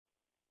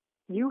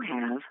You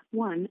have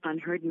one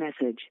unheard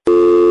message.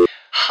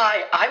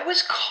 Hi, I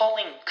was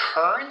calling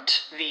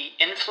Current, the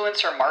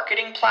influencer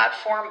marketing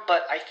platform,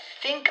 but I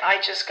think I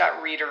just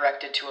got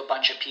redirected to a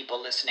bunch of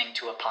people listening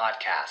to a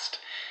podcast.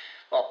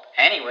 Well,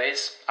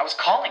 anyways, I was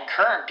calling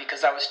Current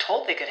because I was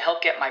told they could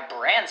help get my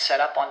brand set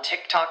up on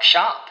TikTok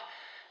Shop,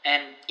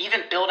 and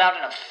even build out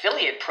an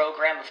affiliate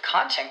program of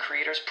content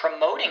creators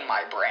promoting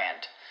my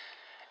brand,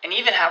 and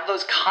even have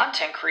those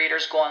content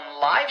creators go on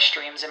live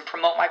streams and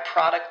promote my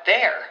product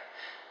there.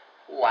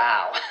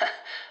 Wow,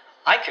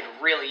 I could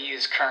really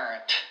use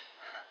Current.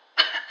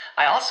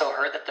 I also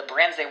heard that the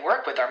brands they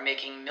work with are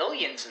making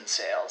millions in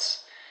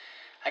sales.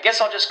 I guess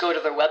I'll just go to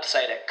their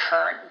website at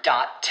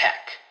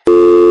current.tech.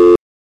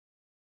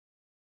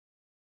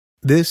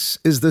 This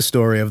is the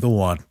story of the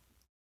one.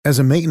 As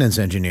a maintenance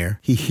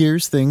engineer, he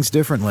hears things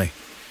differently.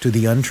 To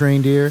the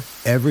untrained ear,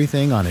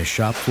 everything on his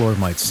shop floor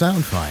might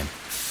sound fine,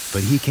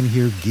 but he can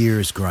hear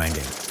gears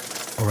grinding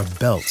or a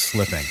belt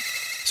slipping.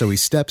 So he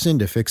steps in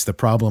to fix the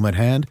problem at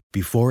hand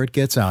before it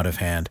gets out of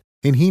hand.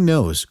 And he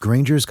knows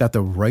Grainger's got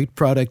the right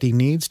product he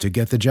needs to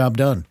get the job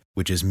done,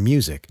 which is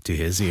music to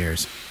his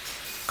ears.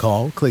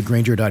 Call, click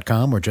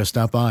Grainger.com, or just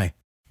stop by.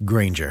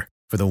 Grainger,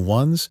 for the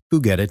ones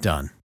who get it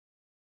done.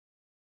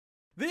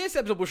 This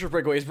episode of Bushers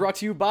Breakaway is brought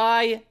to you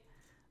by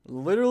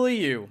literally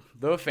you,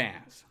 the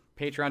fans.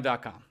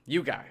 Patreon.com.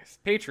 You guys,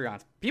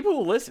 Patreons, people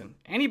who listen,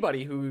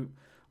 anybody who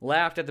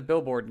laughed at the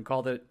billboard and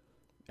called it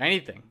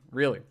anything,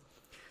 really.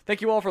 Thank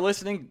you all for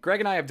listening. Greg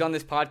and I have done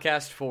this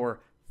podcast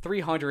for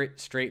 300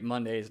 straight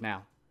Mondays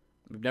now.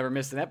 We've never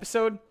missed an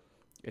episode.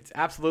 It's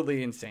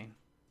absolutely insane.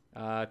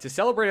 To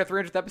celebrate our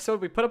 300th episode,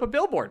 we put up a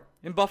billboard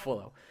in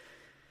Buffalo.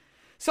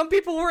 Some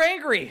people were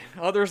angry,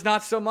 others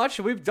not so much.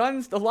 We've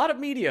done a lot of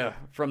media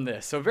from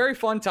this, so very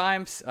fun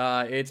times.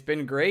 It's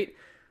been great.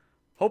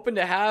 Hoping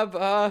to have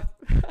a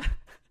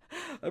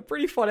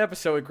pretty fun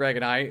episode with Greg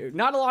and I.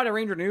 Not a lot of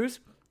Ranger news.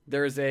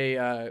 There's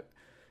a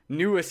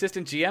new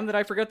assistant GM that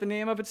I forget the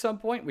name of at some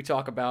point. We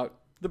talk about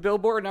the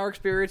billboard and our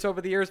experience over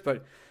the years,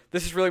 but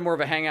this is really more of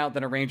a hangout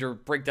than a Ranger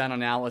breakdown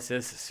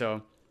analysis.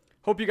 So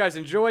hope you guys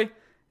enjoy,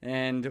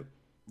 and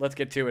let's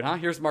get to it, huh?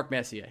 Here's Mark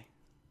Messier.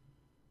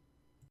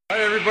 Hi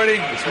everybody,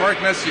 it's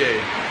Mark Messier,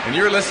 and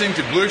you're listening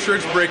to Blue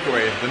Shirts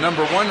Breakaway, the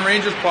 #1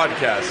 Rangers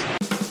podcast.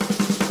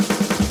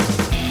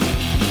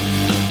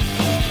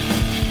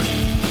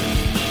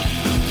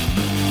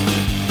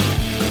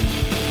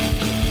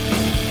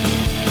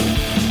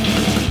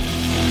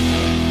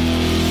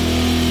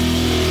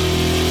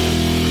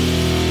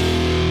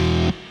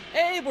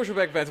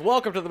 Busherback fans,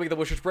 welcome to the Week of the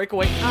Bushers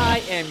Breakaway.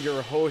 I am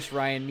your host,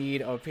 Ryan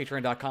Mead of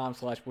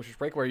patreon.com/Bushers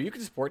Breakaway. You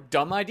can support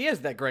dumb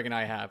ideas that Greg and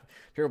I have.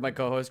 Here with my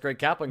co-host, Greg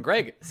Kaplan.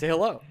 Greg, say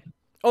hello.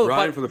 Oh,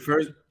 Ryan, for the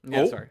first...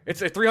 Yeah, sorry.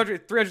 It's a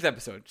 300th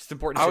episode. It's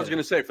important to I was going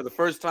to say, for the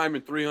first time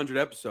in 300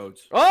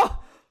 episodes.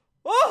 Oh!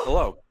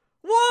 Hello.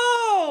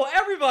 Whoa!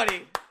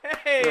 Everybody!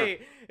 Hey!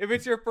 Yeah. If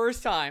it's your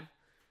first time,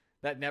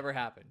 that never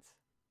happens.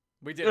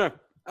 We did it.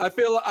 I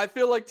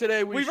feel like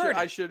today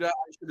I should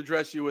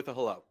address you with a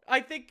hello.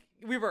 I think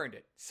we've earned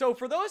it. So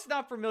for those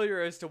not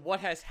familiar as to what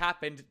has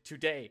happened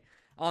today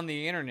on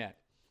the internet,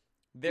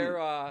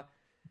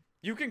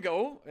 you can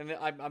go, and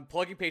I'm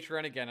plugging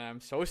Patreon again, and I'm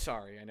so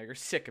sorry. I know you're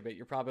sick of it.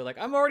 You're probably like,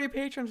 I'm already a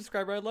Patreon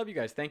subscriber. I love you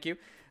guys. Thank you.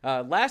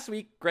 Last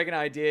week, Greg and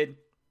I did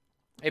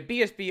a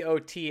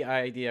BSBOT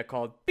idea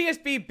called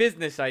BSB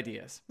Business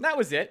Ideas. And that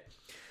was it.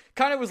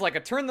 Kind of was like a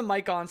turn the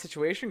mic on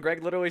situation.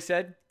 Greg literally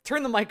said,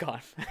 turn the mic on.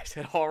 I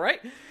said, all right.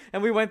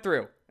 And we went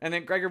through. And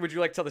then, Gregor, would you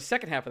like to tell the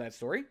second half of that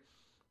story?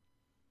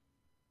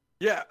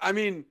 Yeah, I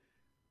mean,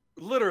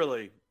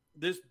 literally,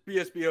 this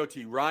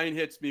BSBOT, Ryan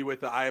hits me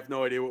with I have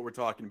no idea what we're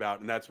talking about.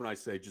 And that's when I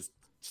say, just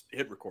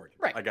hit record.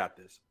 Right. I got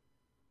this.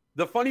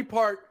 The funny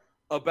part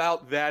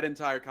about that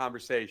entire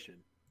conversation,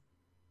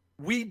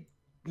 we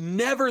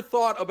never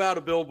thought about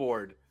a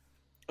billboard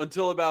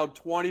until about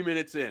 20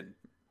 minutes in.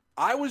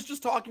 I was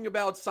just talking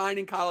about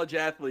signing college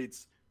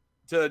athletes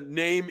to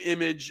name,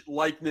 image,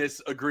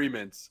 likeness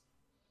agreements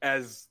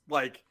as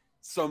like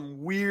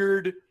some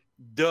weird,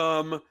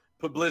 dumb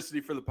publicity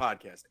for the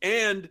podcast,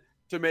 and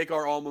to make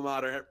our alma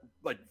mater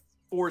like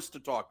forced to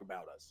talk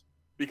about us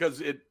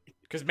because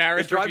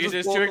Marist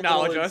refuses to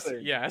acknowledge us.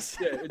 Yes,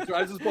 yeah, it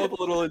drives us both a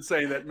little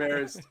insane that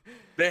Marist,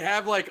 they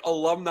have like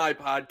alumni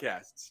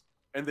podcasts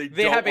and they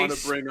don't want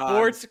to bring on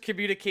sports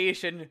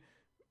communication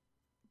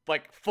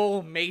like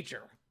full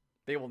major.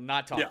 They will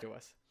not talk to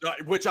us.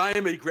 Which I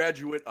am a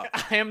graduate of.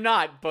 I am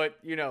not, but,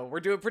 we're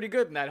doing pretty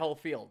good in that whole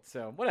field,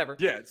 so whatever.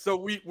 Yeah,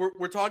 so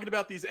we're talking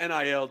about these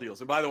NIL deals.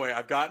 And by the way,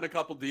 I've gotten a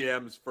couple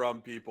DMs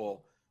from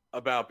people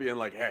about being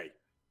like, hey,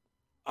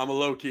 I'm a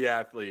low-key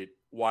athlete.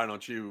 Why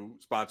don't you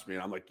sponsor me?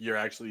 And I'm like, you're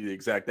actually the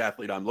exact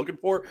athlete I'm looking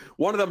for.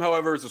 One of them,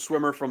 however, is a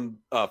swimmer from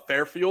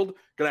Fairfield.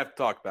 Going to have to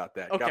talk about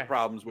that. Okay. Got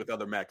problems with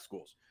other MAC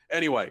schools.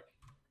 Anyway,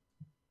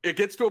 it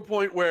gets to a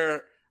point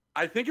where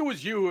I think it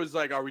was you who was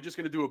like, are we just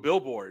going to do a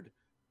billboard?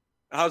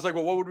 And I was like,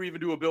 well, what would we even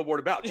do a billboard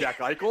about? Jack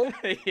Eichel?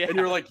 Yeah. And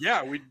you're like,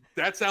 yeah,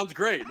 that sounds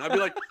great. And I'd be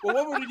like, well,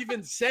 what would it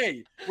even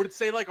say? Would it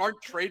say, like, aren't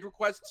trade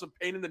requests a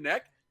pain in the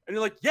neck? And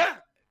you're like, yeah.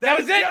 That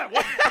was it. Yeah.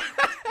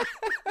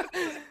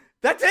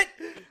 That's it.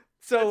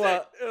 So And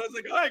I was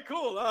like, all right,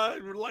 cool.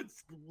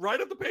 Let's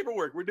write up the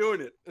paperwork. We're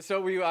doing it.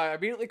 So we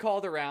immediately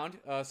called around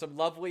some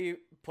lovely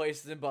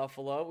places in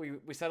Buffalo.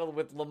 We settled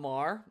with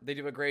Lamar. They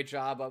do a great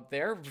job up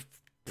there.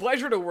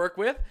 Pleasure to work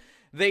with.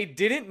 They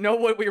didn't know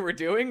what we were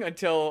doing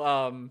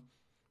until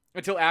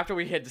after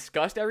we had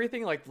discussed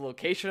everything, like the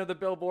location of the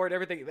billboard,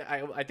 everything.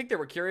 I think they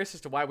were curious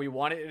as to why we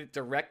wanted it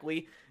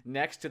directly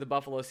next to the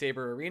Buffalo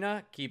Sabre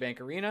Arena, KeyBank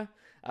Arena.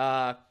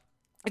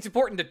 It's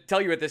important to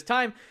tell you at this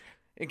time,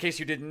 in case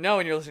you didn't know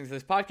and you're listening to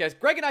this podcast,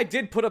 Greg and I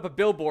did put up a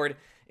billboard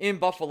in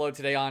Buffalo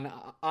today on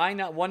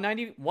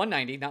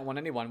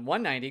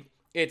I-190.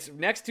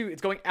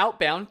 It's going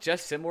outbound,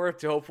 just similar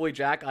to hopefully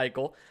Jack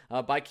Eichel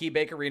by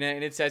KeyBank Arena,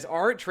 and it says,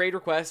 "Aren't trade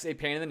requests a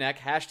pain in the neck?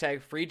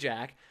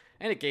 #FreeJack."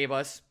 And it gave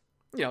us,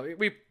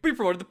 we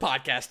promoted the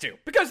podcast too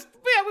because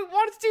we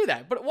wanted to do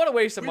that. But what a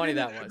waste of money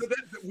that was.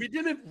 We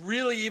didn't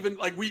really even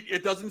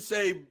it doesn't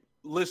say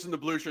listen to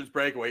Blue Shirts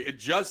Breakaway. It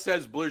just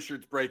says Blue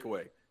Shirts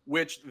Breakaway,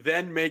 which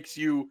then makes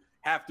you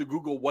have to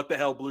Google what the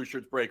hell Blue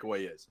Shirts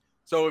Breakaway is.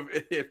 So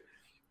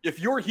if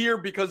you're here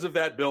because of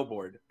that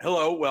billboard,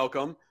 hello,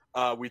 welcome.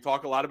 We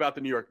talk a lot about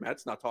the New York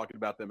Mets, not talking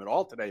about them at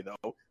all today,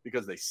 though,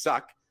 because they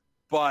suck.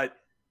 But,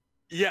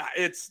 yeah,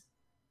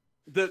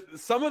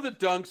 some of the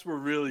dunks were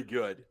really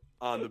good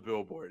on the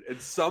billboard. And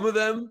some of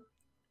them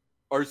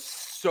are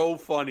so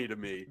funny to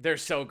me. They're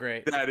so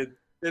great. That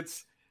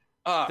it's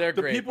they're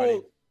the great,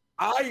 people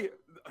buddy.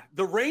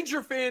 The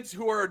Ranger fans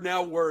who are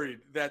now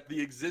worried that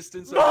the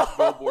existence of this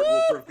billboard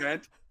will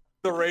prevent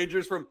the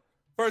Rangers from,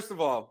 first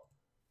of all,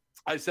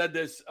 I said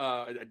this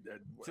again.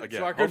 So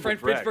our good friend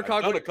Fitz I've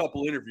done a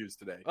couple interviews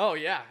today. Oh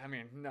yeah, I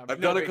mean,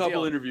 I've done a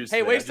couple interviews. Hey,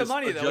 today. waste of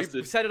money though.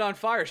 We set it on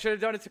fire. Should have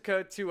done it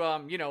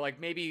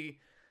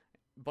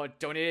but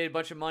donated a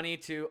bunch of money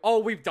to. Oh,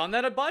 we've done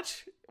that a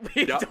bunch.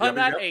 We've done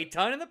that a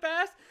ton in the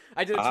past.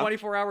 I did a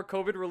 24-hour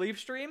COVID relief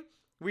stream.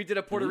 We did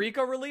a Puerto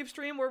Rico relief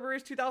stream where we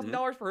raised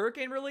 $2,000 for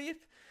hurricane relief.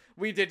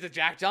 We did the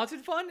Jack Johnson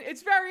Fund.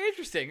 It's very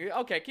interesting.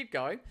 Okay, keep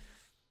going.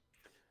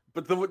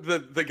 But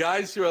the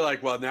guys who are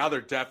like, well, now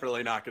they're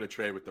definitely not going to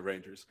trade with the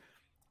Rangers.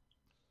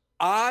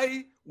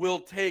 I will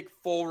take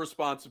full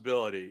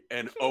responsibility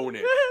and own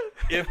it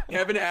if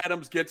Kevin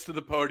Adams gets to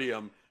the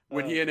podium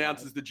when he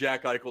announces the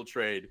Jack Eichel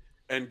trade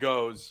and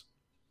goes,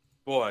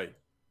 boy,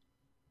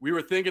 we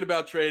were thinking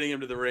about trading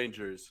him to the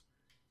Rangers,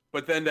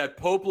 but then that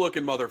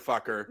Pope-looking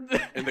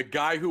motherfucker and the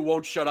guy who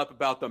won't shut up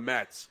about the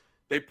Mets,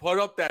 they put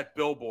up that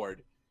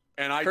billboard,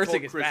 and I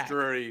told Chris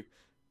Drury,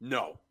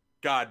 no.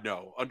 God,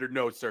 no. Under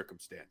no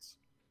circumstance.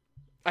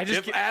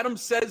 If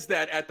Adams says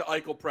that at the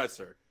Eichel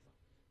presser,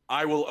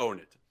 I will own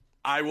it.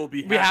 I will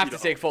be happy. We have to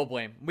take full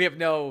blame.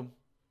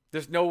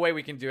 There's no way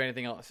we can do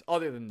anything else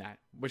other than that,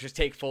 which is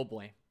take full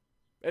blame.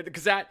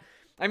 Because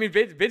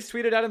Vince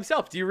tweeted out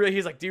himself. Do you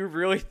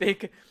really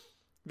think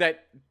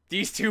that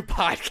these two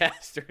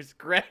podcasters,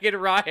 Greg and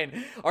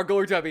Ryan, are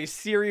going to have a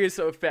serious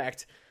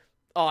effect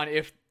on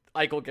if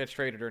Eichel gets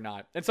traded or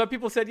not? And some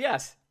people said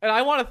yes. And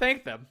I want to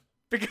thank them.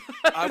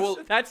 Because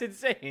that's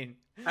insane.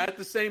 At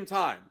the same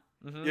time,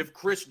 if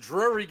Chris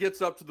Drury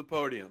gets up to the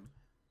podium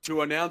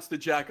to announce the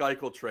Jack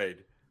Eichel trade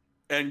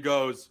and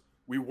goes,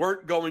 we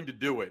weren't going to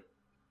do it,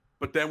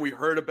 but then we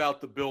heard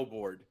about the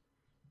billboard,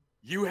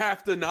 you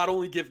have to not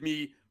only give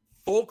me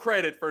full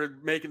credit for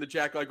making the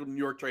Jack Eichel New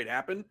York trade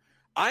happen,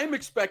 I'm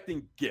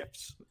expecting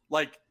gifts,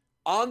 like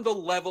on the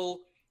level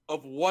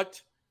of what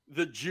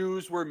the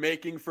Jews were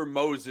making for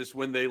Moses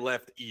when they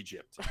left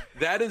Egypt.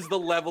 That is the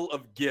level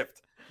of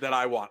gift that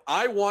I want.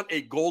 I want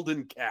a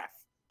golden calf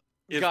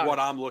is what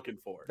I'm looking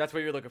for. That's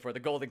what you're looking for, the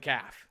golden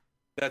calf.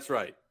 That's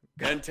right.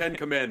 And 10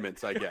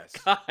 commandments, I guess,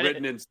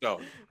 written in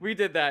stone. We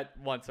did that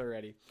once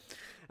already.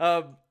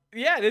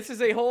 This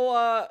is a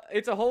whole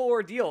it's a whole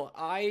ordeal.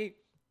 I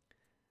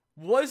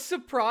was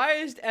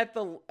surprised at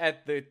the I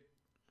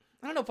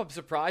don't know if I'm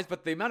surprised,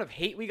 but the amount of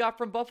hate we got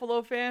from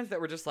Buffalo fans that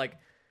were just like,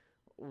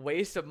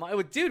 waste of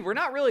money. Dude, we're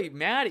not really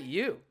mad at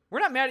you. We're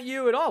not mad at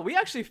you at all. We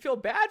actually feel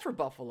bad for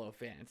Buffalo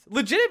fans.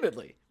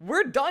 Legitimately.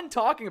 We're done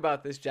talking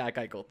about this Jack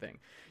Eichel thing.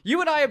 You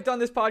and I have done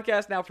this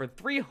podcast now for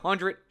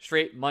 300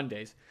 straight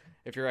Mondays.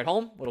 If you're at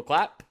home, little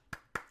clap.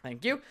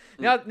 Thank you.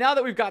 Now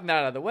that we've gotten that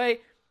out of the way,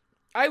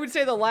 I would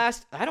say the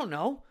last,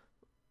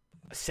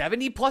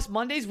 70 plus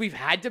Mondays we've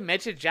had to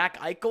mention Jack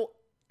Eichel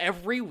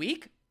every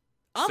week.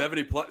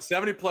 70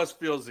 plus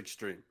feels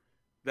extreme.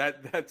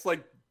 That's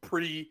like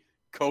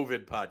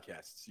pre-COVID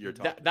podcasts you're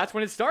talking about. That's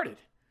when it started.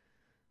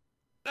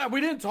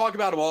 We didn't talk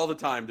about him all the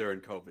time during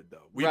COVID,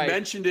 though. We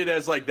mentioned it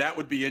as like that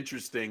would be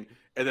interesting,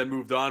 and then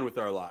moved on with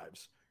our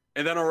lives.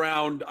 And then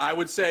around, I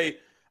would say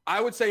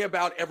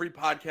about every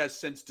podcast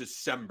since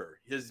December,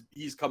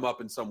 he's come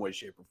up in some way,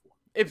 shape, or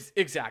form.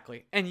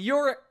 Exactly. And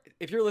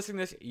if you're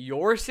listening to this,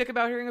 you're sick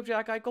about hearing of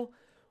Jack Eichel.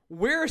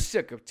 We're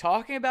sick of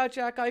talking about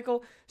Jack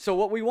Eichel. So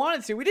what we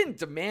wanted to, we didn't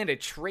demand a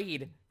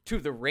trade to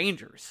the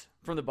Rangers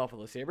from the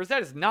Buffalo Sabres.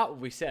 That is not what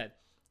we said.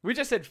 We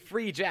just said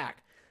free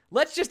Jack.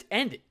 Let's just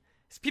end it.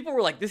 People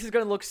were like, this is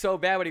going to look so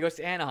bad when he goes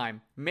to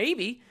Anaheim.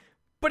 Maybe,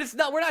 but it's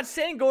not. We're not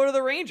saying go to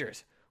the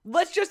Rangers.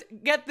 Let's just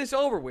get this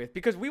over with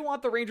because we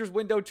want the Rangers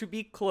window to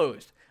be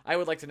closed. I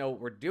would like to know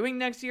what we're doing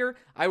next year.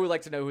 I would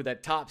like to know who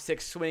that top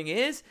 6 swing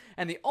is.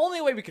 And the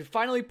only way we can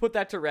finally put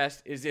that to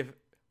rest is if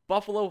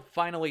Buffalo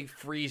finally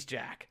frees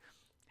Jack.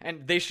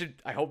 And they should,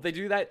 I hope they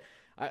do that.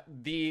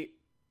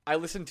 I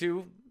listened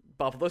to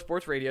Buffalo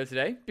Sports Radio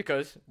today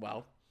because,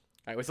 well,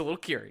 I was a little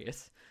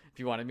curious if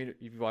you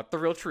want the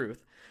real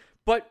truth.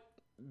 But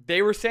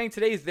they were saying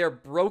today is their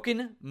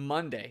broken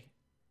Monday.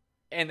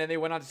 And then they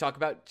went on to talk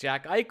about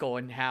Jack Eichel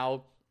and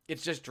how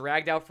it's just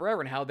dragged out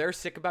forever and how they're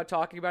sick about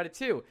talking about it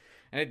too.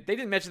 And they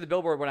didn't mention the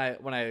billboard when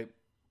I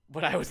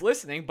was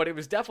listening, but it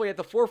was definitely at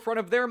the forefront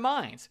of their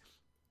minds.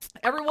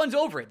 Everyone's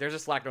over it. There's a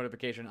Slack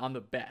notification on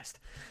the best.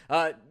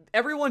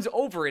 Everyone's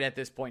over it at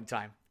this point in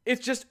time.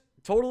 It's just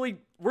totally,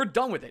 we're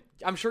done with it.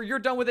 I'm sure you're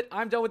done with it.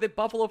 I'm done with it.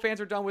 Buffalo fans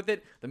are done with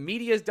it. The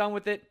media is done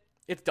with it.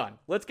 It's done.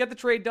 Let's get the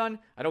trade done.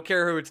 I don't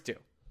care who it's to.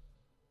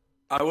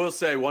 I will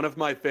say one of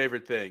my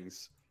favorite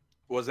things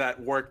was at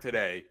work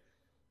today.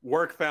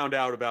 Work found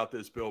out about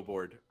this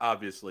billboard,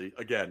 obviously,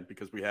 again,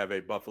 because we have a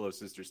Buffalo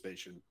sister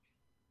station.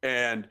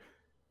 And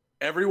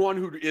everyone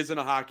who isn't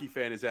a hockey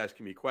fan is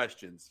asking me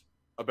questions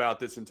about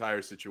this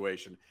entire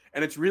situation.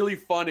 And it's really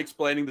fun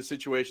explaining the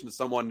situation to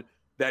someone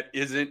that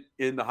isn't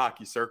in the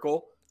hockey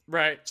circle.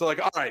 Right. So, like,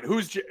 all right,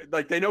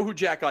 they know who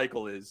Jack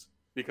Eichel is,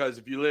 because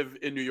if you live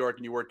in New York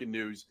and you work in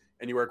news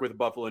and you work with a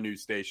Buffalo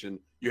news station,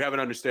 you have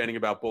an understanding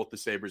about both the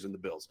Sabres and the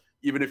Bills,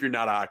 even if you're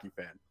not a hockey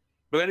fan.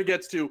 But then it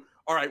gets to,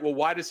 all right, well,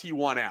 why does he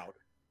want out?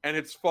 And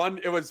it's fun.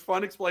 It was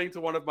fun explaining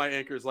to one of my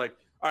anchors, like,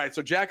 all right,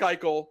 so Jack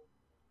Eichel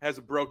has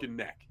a broken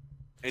neck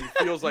and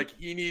feels like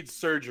he needs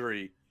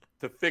surgery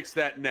to fix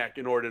that neck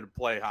in order to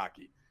play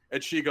hockey.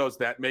 And she goes,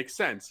 that makes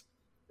sense.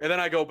 And then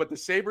I go, but the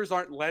Sabres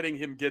aren't letting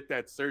him get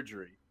that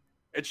surgery.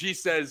 And she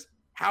says,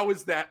 how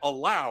is that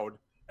allowed?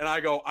 And I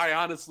go, I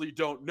honestly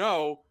don't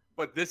know,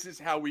 but this is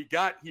how we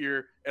got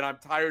here. And I'm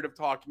tired of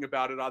talking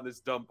about it on this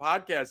dumb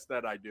podcast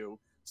that I do.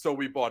 So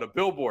we bought a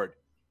billboard.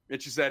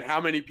 And she said, how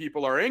many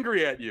people are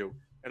angry at you?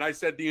 And I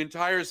said, the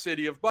entire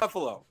city of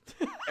Buffalo.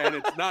 And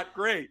it's not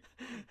great,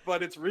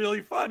 but it's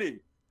really funny.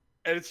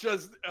 And it's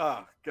just,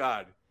 oh,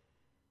 God.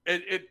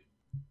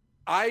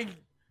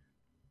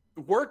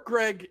 Work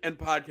Greg and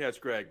podcast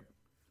Greg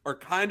are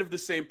kind of the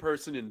same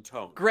person in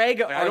tone.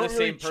 Greg I are don't the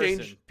really same person,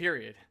 change,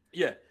 period.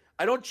 Yeah.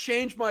 I don't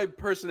change my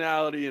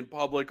personality in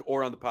public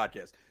or on the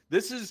podcast.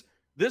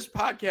 This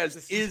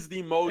podcast is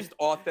the most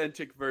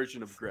authentic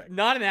version of Greg.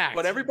 Not an act.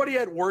 But everybody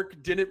at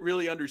work didn't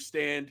really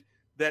understand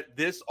that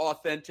this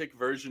authentic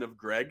version of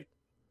Greg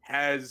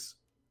has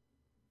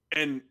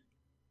an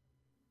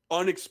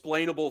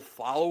unexplainable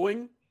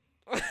following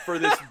for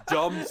this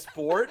dumb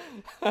sport.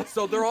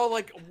 So they're all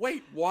like,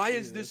 wait, why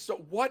is this so,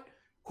 what,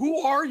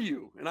 who are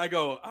you? And I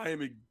go, I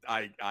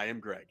am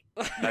Greg.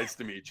 Nice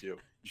to meet you.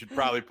 You should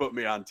probably put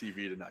me on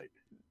TV tonight.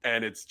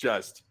 And it's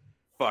just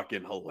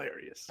fucking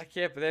hilarious. I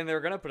can't, but then they're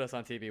going to put us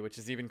on TV, which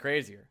is even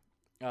crazier.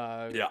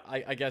 Yeah.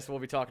 I guess we'll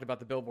be talking about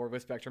the billboard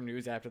with Spectrum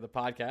News after the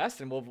podcast,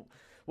 and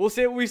we'll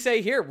say what we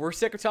say here. We're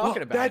sick of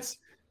talking about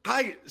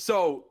it.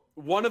 So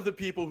one of the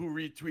people who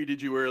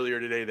retweeted you earlier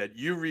today that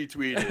you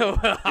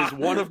retweeted is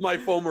one of my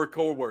former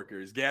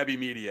coworkers, Gabby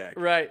Mediak.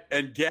 Right.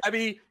 And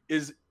Gabby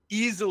is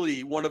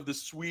easily one of the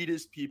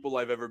sweetest people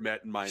I've ever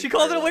met in my She entire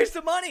called it a life. waste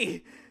of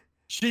money.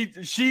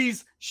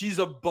 She's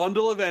a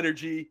bundle of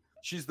energy.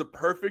 She's the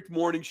perfect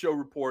morning show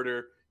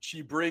reporter.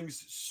 She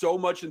brings so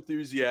much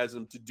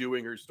enthusiasm to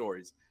doing her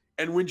stories.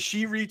 And when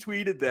she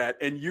retweeted that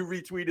and you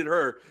retweeted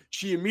her,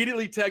 she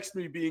immediately texted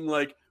me being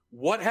like,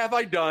 what have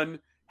I done?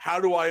 How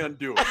do I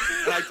undo it?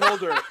 And I told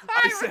her,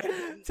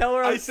 Tell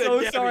her I'm so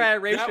Gabby, sorry I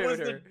ratioed that was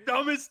her. the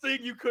dumbest thing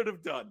you could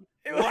have done.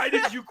 Why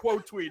did you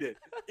quote tweet it?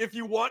 If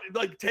you want,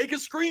 like, take a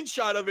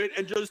screenshot of it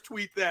and just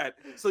tweet that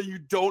so you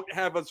don't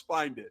have us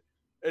find it.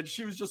 And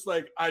she was just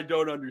like, I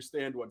don't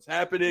understand what's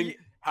happening.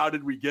 How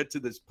did we get to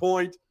this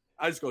point?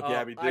 I just go,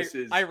 Gabby,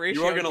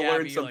 you are going to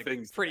learn some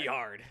things. Pretty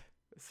hard.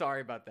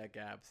 Sorry about that,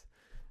 Gabs.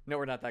 No,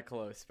 we're not that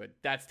close, but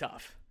that's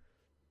tough.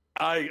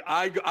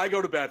 I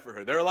go to bat for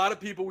her. There are a lot of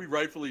people we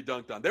rightfully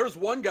dunked on. There was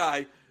one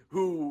guy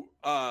who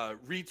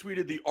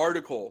retweeted the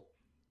article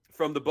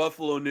from the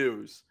Buffalo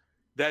News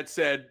that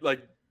said,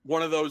 like,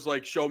 one of those,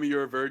 like, show me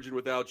you're a virgin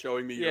without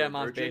showing me you're a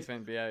Mom's virgin.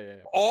 Basement. Yeah.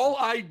 All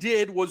I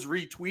did was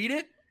retweet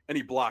it, and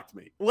he blocked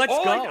me. Let's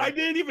go. I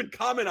didn't even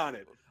comment on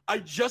it. I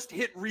just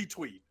hit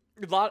retweet.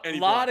 Lot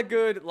of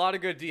good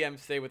DMs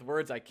say with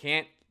words I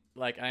can't,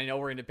 like, I know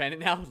we're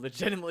independent now,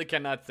 legitimately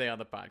cannot say on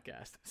the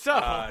podcast. So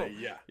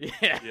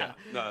yeah.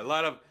 No, a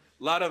lot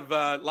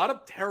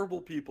of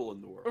terrible people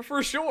in the world.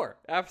 For sure,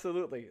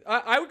 absolutely.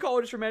 I would call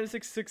it a tremendous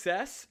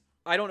success.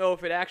 I don't know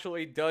if it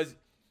actually does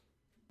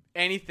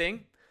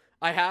anything.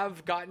 I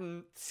have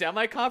gotten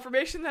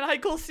semi-confirmation that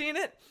Eichel's seen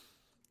it,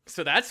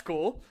 so that's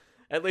cool.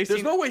 At least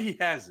there's no way he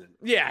hasn't.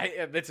 Yeah,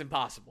 it's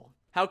impossible.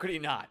 How could he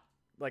not?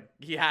 Like,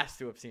 he has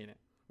to have seen it,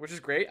 which is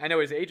great. I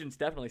know his agent's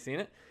definitely seen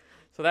it,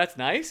 so that's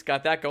nice.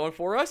 Got that going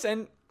for us.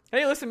 And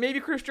hey, listen, maybe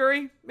Chris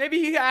Drury, maybe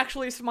he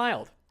actually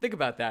smiled. Think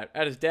about that.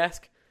 At his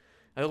desk,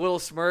 a little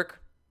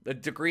smirk, a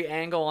degree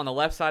angle on the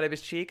left side of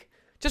his cheek.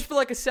 Just for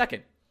like a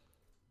second.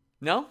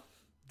 No?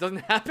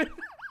 Doesn't happen?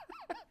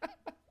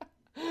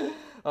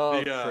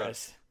 Oh,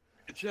 Chris.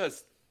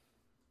 Just,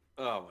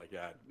 oh my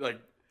God. Like,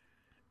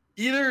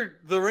 either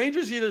the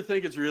Rangers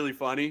think it's really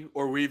funny,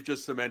 or we've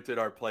just cemented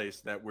our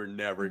place that we're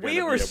never going to be able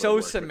to work with the We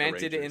were so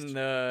cemented Rangers. in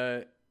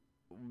the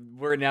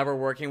we're never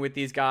working with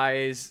these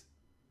guys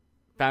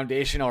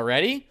foundation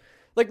already.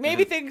 Like,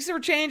 maybe things are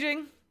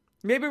changing.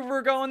 Maybe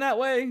we're going that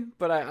way,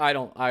 but I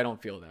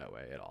don't feel that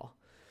way at all.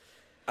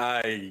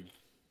 I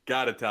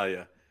gotta tell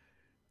you,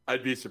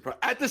 I'd be surprised.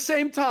 At the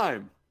same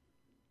time,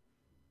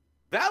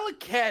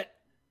 Valaket,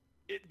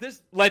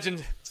 this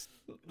Legend.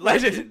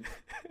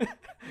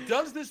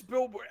 Does this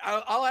billboard?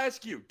 I'll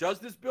ask you. Does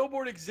this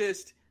billboard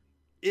exist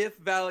if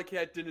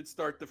Valaket didn't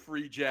start the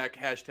free Jack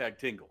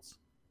 #Tingles?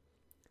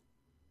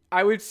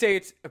 I would say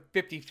it's a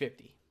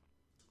 50-50.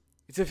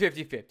 It's a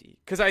 50-50.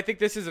 Because I think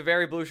this is a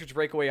very Blue Shirts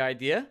Breakaway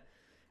idea.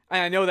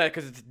 And I know that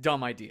because it's a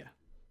dumb idea.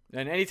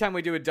 And anytime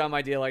we do a dumb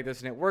idea like this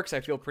and it works, I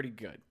feel pretty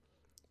good.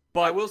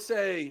 But I will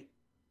say,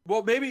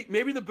 well,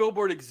 maybe the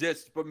billboard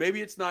exists, but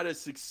maybe it's not as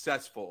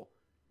successful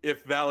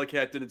if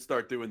Valaket didn't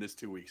start doing this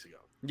 2 weeks ago.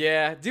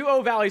 yeah, do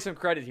owe Valley some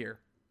credit here,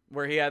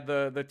 where he had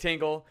the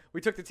tingle.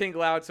 We took the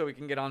tingle out so we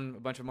can get on a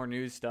bunch of more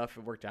news stuff.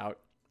 It worked out.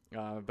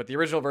 But the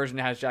original version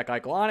has Jack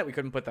Eichel on it. We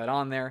couldn't put that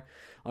on there,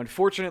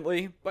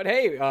 unfortunately. But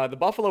hey, the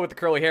Buffalo with the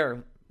curly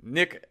hair,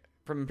 Nick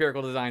from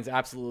Empirical Designs,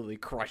 absolutely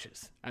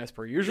crushes, as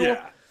per usual.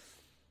 Yeah.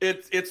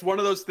 It's one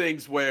of those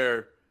things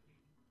where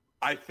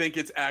I think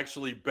it's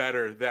actually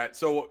better that,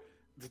 so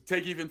to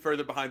take even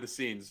further behind the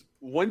scenes,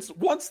 once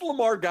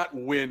Lamar got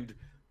wind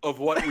of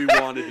what we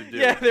wanted to do.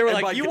 Yeah, they were and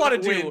like, by you got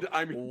want to wind, do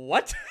I mean,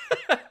 what?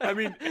 I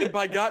mean, and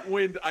by got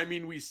wind, I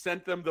mean we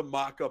sent them the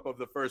mock-up of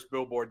the first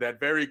billboard that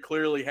very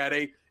clearly had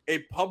a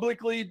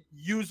publicly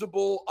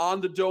usable on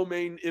the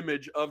domain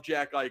image of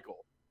Jack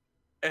Eichel.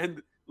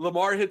 And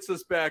Lamar hits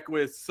us back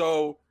with,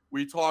 so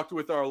we talked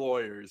with our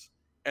lawyers,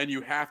 and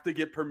you have to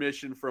get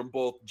permission from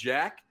both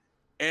Jack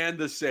and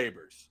the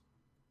Sabres.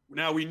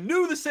 Now, we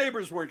knew the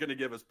Sabres weren't going to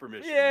give us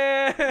permission.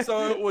 Yeah.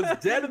 So it was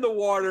dead in the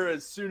water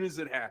as soon as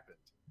it happened.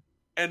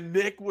 And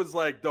Nick was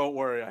like, don't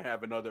worry, I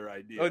have another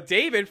idea. Oh,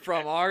 David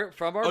from our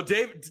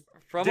David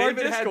our had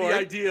Discord. the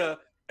idea,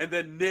 and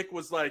then Nick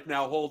was like,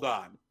 now hold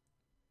on.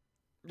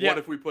 Yeah. What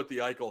if we put the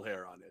Eichel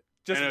hair on it?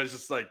 Just- and it was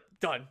just like,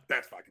 Done.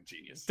 that's fucking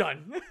genius.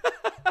 Done.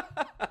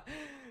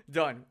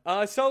 Done.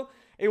 So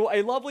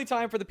a lovely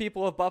time for the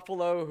people of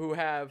Buffalo who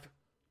have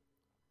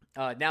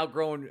now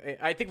grown.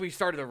 I think we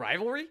started a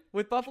rivalry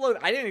with Buffalo.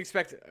 I didn't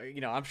expect,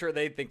 I'm sure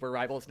they think we're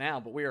rivals now,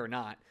 but we are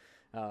not.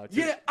 I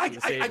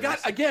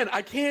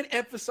can't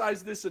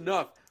emphasize this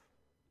enough.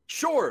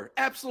 Sure,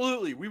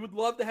 absolutely. We would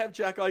love to have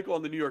Jack Eichel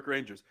on the New York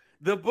Rangers.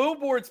 The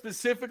billboard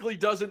specifically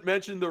doesn't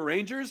mention the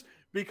Rangers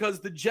because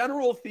the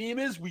general theme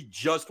is we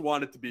just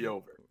want it to be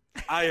over.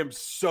 I am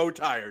so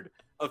tired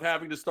of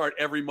having to start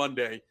every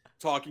Monday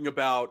talking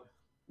about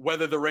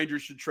whether the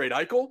Rangers should trade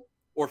Eichel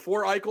or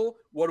for Eichel,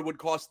 what it would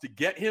cost to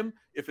get him.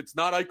 If it's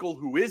not Eichel,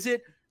 who is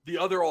it? The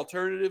other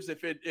alternatives,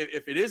 if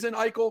it isn't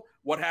Eichel,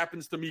 what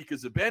happens to Mika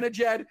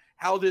Zibanejad?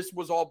 How this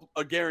was all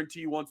a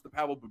guarantee once the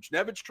Pavel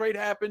Buchnevich trade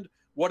happened?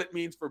 What it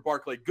means for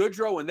Barclay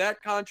Goodrow and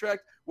that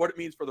contract? What it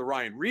means for the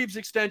Ryan Reeves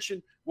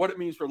extension? What it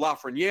means for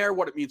Lafreniere?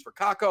 What it means for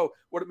Kakko?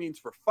 What it means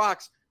for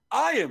Fox?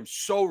 I am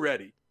so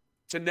ready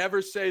to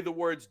never say the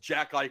words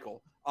Jack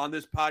Eichel on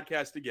this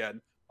podcast again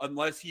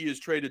unless he is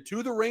traded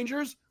to the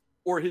Rangers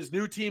or his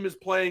new team is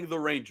playing the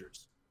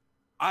Rangers.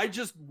 I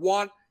just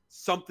want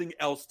something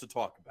else to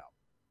talk about.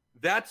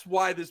 That's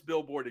why this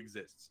billboard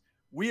exists.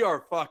 We are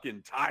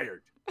fucking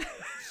tired.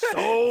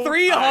 So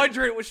 300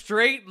 tired. with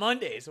straight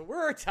Mondays.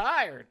 We're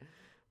tired.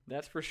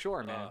 That's for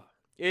sure, man.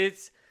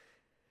 It's,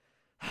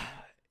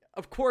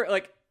 of course,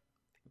 like,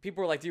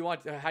 people are like,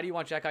 how do you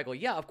want Jack Eichel?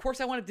 Yeah, of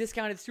course I want a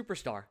discounted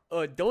superstar.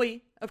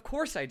 Doy. Of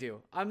course I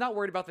do. I'm not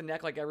worried about the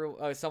neck like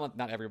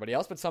not everybody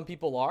else, but some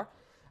people are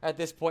at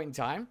this point in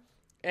time.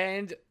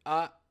 And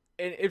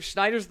if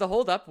Schneider's the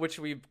holdup, which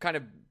we've kind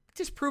of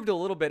disproved a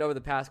little bit over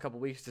the past couple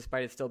weeks,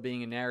 despite it still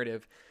being a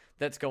narrative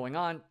that's going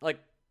on, like,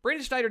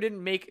 Braden Schneider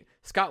didn't make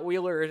Scott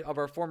Wheeler of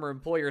our former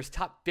employer's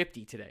top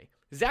 50 today.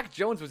 Zach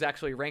Jones was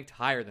actually ranked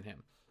higher than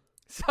him.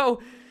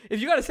 So if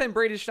you got to send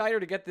Braden Schneider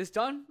to get this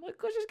done, let's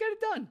just get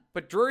it done.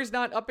 But Drury's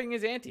not upping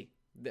his ante.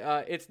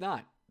 It's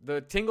not.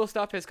 The Tingle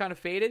stuff has kind of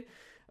faded,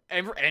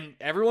 and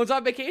everyone's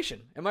on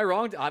vacation. Am I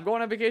wrong? I'm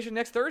going on vacation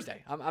next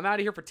Thursday. I'm out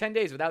of here for 10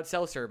 days without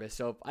cell service.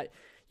 So when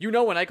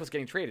Eichel's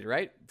getting traded,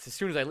 right? It's as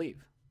soon as I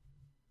leave.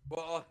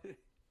 Well,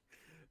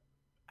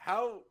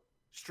 how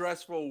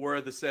stressful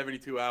were the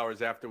 72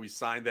 hours after we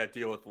signed that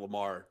deal with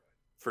Lamar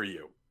for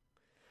you?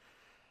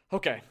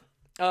 Okay.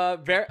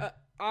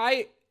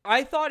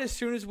 I thought as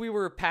soon as we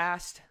were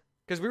past,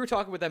 because we were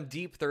talking with them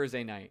deep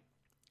Thursday night,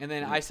 and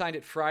then I signed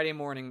it Friday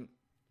morning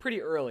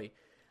pretty early.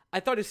 I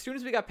thought as soon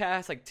as we got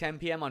past like 10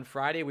 p.m. on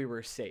Friday, we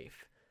were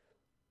safe.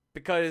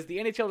 Because the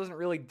NHL doesn't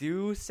really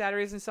do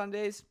Saturdays and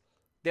Sundays.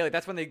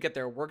 That's when they get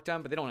their work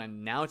done, but they don't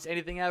announce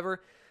anything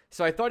ever.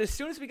 So I thought as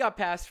soon as we got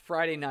past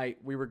Friday night,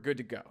 we were good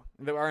to go.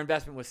 Our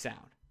investment was sound.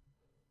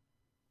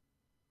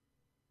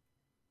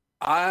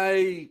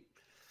 I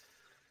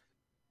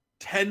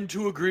tend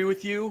to agree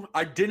with you.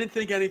 I didn't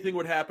think anything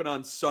would happen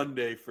on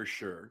Sunday for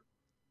sure.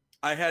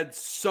 I had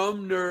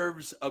some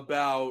nerves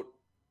about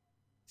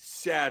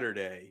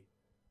Saturday.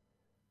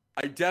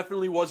 I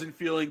definitely wasn't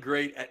feeling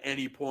great at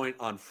any point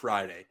on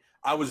Friday.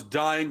 I was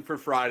dying for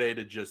Friday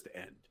to just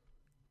end.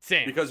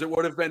 Same. Because it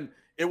would have been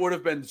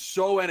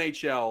so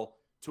NHL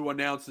to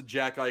announce the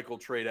Jack Eichel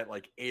trade at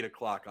like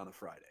 8:00 on a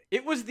Friday.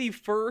 It was the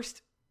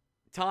first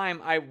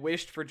time I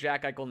wished for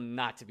Jack Eichel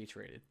not to be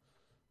traded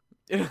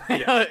in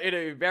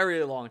a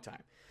very long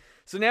time.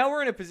 So now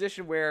we're in a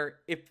position where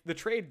if the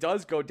trade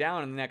does go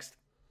down in the next,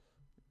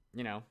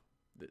 the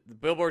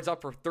billboard's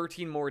up for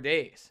 13 more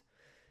days,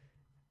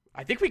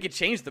 I think we could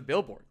change the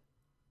billboard.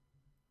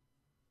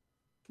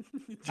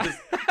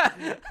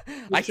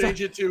 I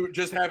change it to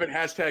just have it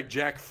hashtag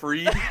Jack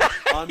Freed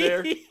on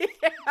there.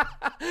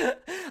 Yeah.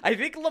 I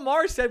think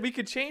Lamar said we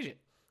could change it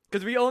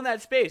because we own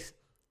that space.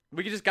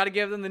 We just got to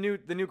give them the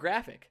new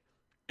graphic.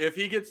 If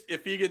he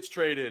gets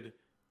traded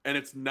and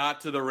it's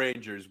not to the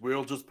Rangers,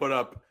 we'll just put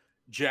up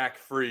Jack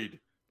Freed,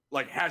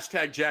 like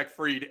hashtag Jack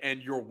Freed,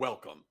 and you're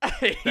welcome.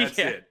 That's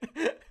it.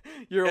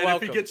 You're and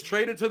welcome. If he gets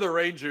traded to the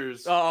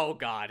Rangers, oh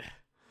God,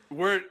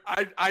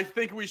 I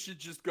think we should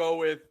just go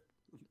with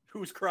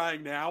Who's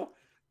Crying Now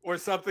or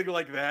something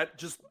like that.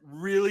 Just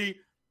really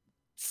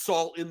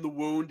salt in the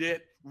wound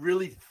it,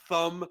 really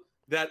thumb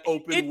that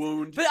open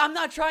wound. But I'm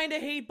not trying to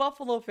hate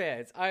Buffalo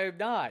fans. I'm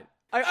not.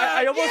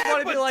 I almost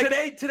want to be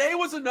like today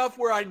was enough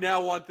where I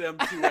now want them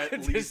to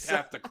at least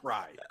have to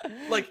cry.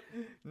 Like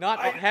not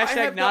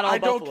hashtag not all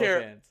Buffalo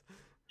fans.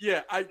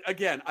 Yeah,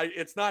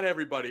 it's not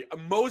everybody.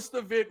 Most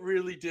of it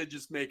really did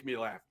just make me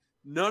laugh.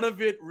 None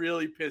of it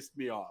really pissed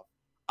me off.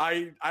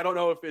 I don't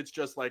know if it's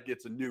just like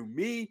it's a new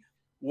me,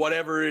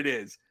 whatever it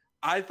is.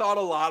 I thought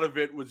a lot of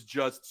it was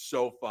just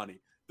so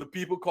funny. The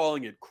people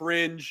calling it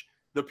cringe,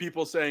 the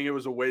people saying it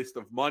was a waste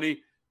of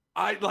money.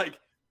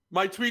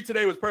 My tweet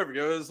today was perfect.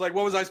 It was like,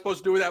 what was I supposed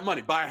to do with that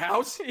money? Buy a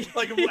house?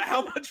 Like,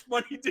 how much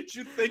money did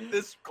you think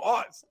this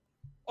cost?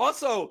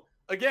 Also,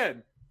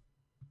 again,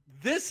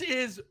 this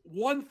is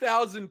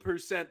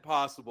 1,000%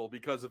 possible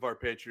because of our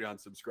Patreon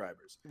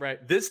subscribers.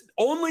 Right. This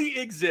only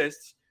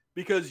exists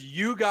because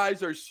you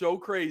guys are so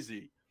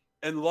crazy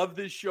and love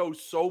this show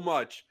so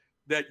much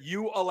that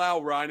you allow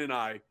Ryan and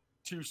I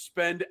to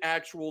spend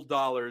actual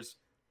dollars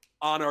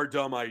on our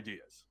dumb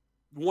ideas.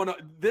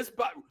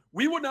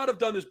 We would not have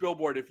done this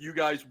billboard if you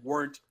guys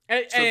weren't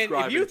subscribing.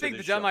 And if you think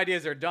the dumb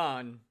ideas are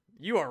done,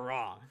 you are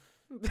wrong.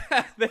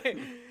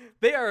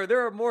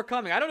 There are more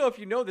coming. I don't know if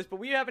you know this, but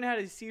we haven't had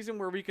a season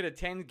where we could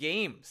attend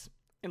games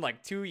in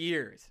like 2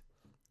 years.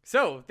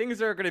 So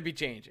things are going to be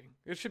changing.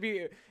 It should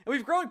be, and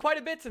we've grown quite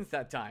a bit since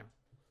that time.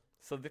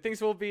 So the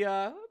things will be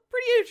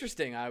pretty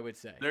interesting, I would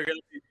say. There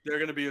are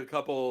going to be a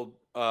couple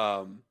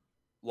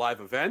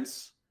live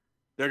events.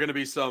 There are going to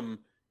be some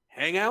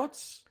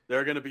hangouts. There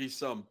are going to be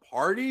some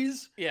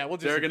parties. Yeah, we'll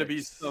do. There are going to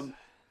be some.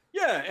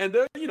 Yeah, and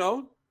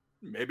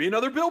maybe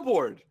another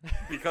billboard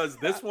because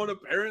this one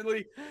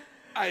apparently.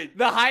 The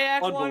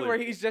Hayek one where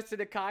he's just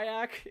in a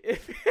kayak.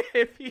 If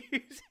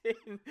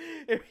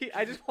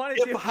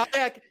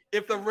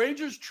the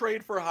Rangers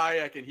trade for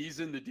Hayek and he's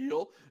in the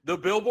deal, the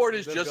billboard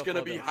is just going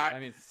to be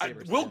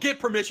Hayek. We'll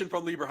get permission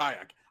from Lieber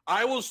Hayek.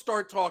 I will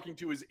start talking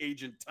to his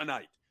agent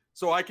tonight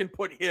so I can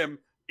put him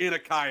in a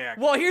kayak.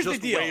 Well, here's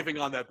just the deal. Waving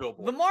on that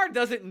billboard. Lamar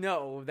doesn't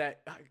know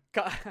that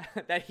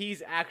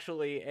he's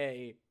actually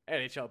a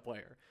NHL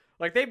player.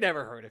 Like they've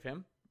never heard of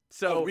him.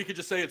 So we could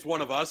just say it's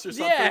one of us or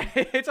something.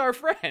 Yeah, it's our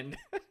friend.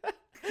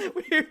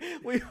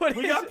 we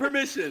got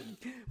permission.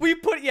 We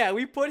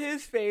put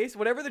his face,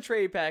 whatever the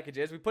trade package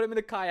is, we put him in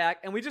a kayak,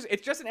 and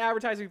it's just an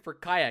advertising for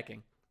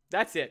kayaking.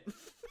 That's it.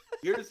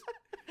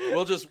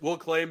 We'll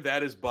claim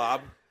that is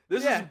Bob.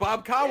 This is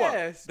Bob Kawa.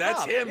 Yes, that's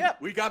Bob. him. Yep.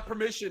 We got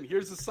permission.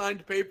 Here's the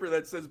signed paper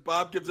that says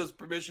Bob gives us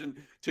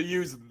permission to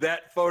use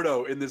that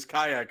photo in this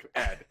kayak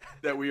ad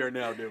that we are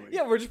now doing.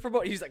 Yeah, we're just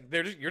promoting. He's like,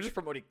 you're just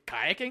promoting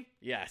kayaking?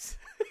 Yes.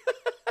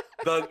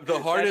 The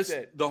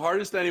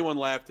hardest anyone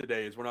laughed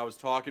today is when I was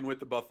talking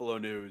with the Buffalo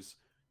News.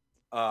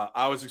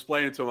 I was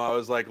explaining to him, I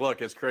was like,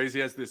 look, as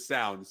crazy as this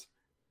sounds,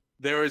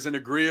 there is an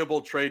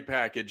agreeable trade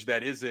package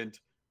that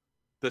isn't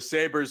the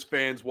Sabres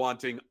fans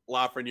wanting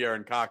Lafreniere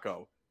and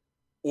Kakko,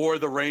 or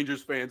the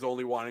Rangers fans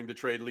only wanting to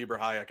trade Lieber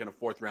Hayek and a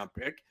 4th-round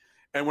pick.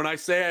 And when I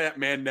say that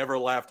man never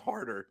laughed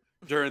harder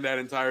during that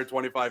entire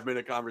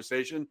 25-minute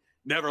conversation,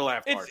 never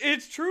laughed harder.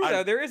 It's true,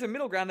 though. There is a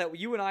middle ground that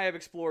you and I have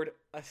explored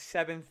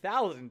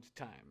 7,000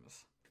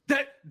 times.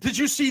 Did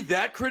you see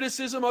that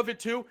criticism of it,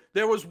 too?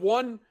 There was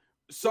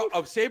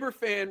a Sabre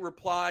fan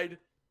replied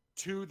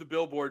to the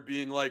billboard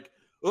being like,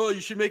 oh,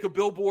 you should make a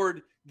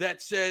billboard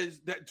that says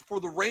that for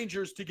the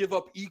Rangers to give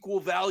up equal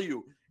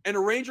value. And a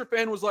Ranger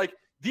fan was like,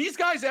 these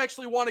guys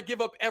actually want to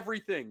give up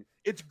everything.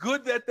 It's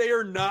good that they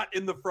are not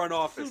in the front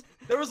office.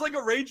 There was like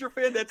a Ranger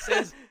fan that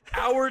says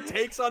our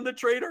takes on the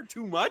trade are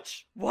too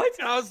much. What?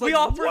 And I was like,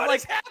 what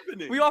is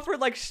happening? We offered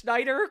like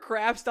Schneider,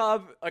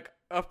 Kravtsov, like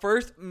a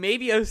first,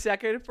 maybe a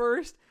second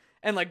first,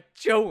 and like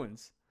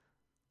Jones.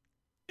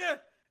 Yeah.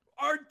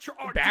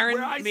 Barron,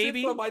 where I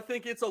maybe? sit from, I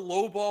think it's a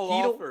low ball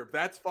offer.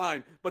 That's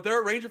fine. But there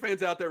are Ranger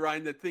fans out there,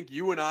 Ryan, that think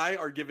you and I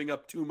are giving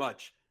up too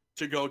much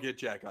to go get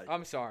Jack Eichel.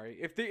 I'm sorry.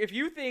 If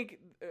you think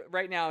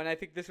right now, and I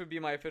think this would be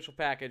my official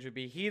package, would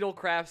be Hedel,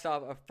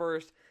 Kravtsov, a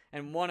first,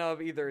 and one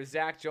of either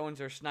Zach Jones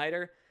or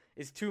Snyder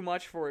is too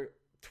much for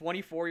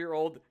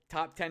 24-year-old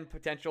top 10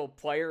 potential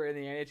player in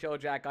the NHL,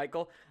 Jack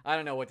Eichel. I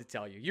don't know what to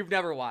tell you. You've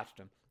never watched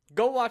him.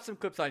 Go watch some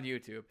clips on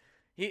YouTube.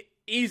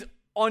 He's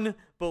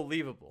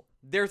unbelievable.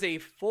 There's a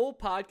full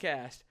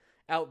podcast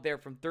out there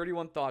from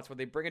 31 Thoughts where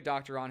they bring a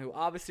doctor on who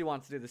obviously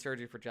wants to do the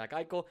surgery for Jack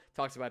Eichel,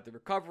 talks about the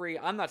recovery.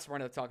 I'm not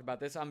smart enough to talk about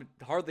this. I'm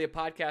hardly a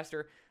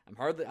podcaster.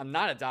 I'm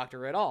not a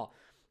doctor at all.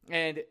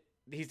 And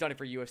he's done it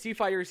for UFC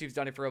fighters. He's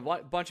done it for a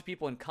bunch of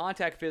people in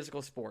contact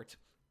physical sports.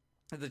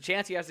 There's a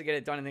chance he has to get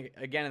it done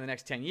again in the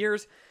next 10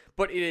 years,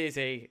 but it is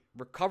a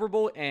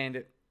recoverable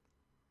and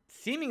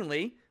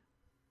seemingly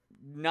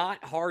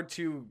not hard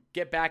to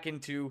get back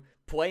into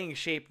playing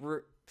shape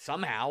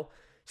somehow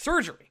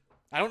surgery.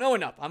 I don't know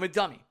enough. I'm a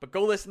dummy. But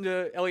go listen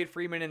to Elliot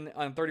Friedman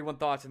on 31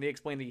 Thoughts, and they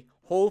explain the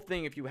whole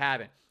thing if you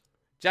haven't.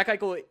 Jack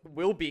Eichel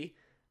will be,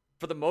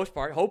 for the most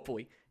part,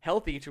 hopefully,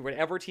 healthy to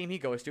whatever team he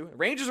goes to.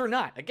 Rangers or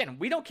not. Again,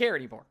 we don't care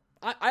anymore.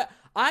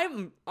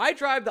 I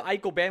drive the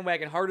Eichel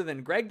bandwagon harder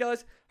than Greg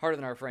does, harder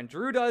than our friend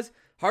Drew does,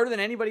 harder than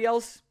anybody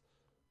else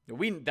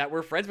that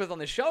we're friends with on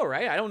the show,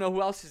 right? I don't know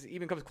who else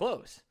even comes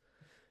close.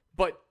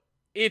 But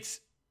it's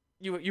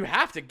you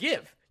have to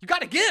give. You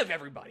got to give,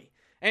 everybody.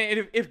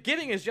 And if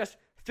giving is just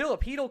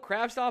Philip Hedel,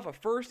 Kravtsov, a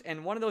first,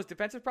 and one of those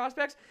defensive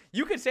prospects,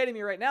 you could say to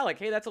me right now, like,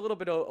 hey, that's a little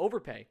bit of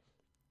overpay.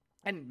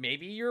 And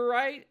maybe you're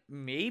right.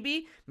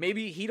 Maybe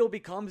Hedel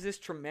becomes this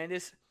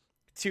tremendous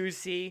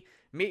 2C.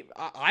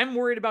 I'm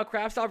worried about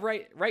Kravtsov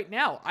right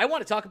now. I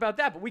want to talk about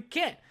that, but we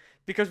can't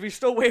because we're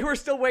still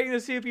waiting to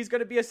see if he's going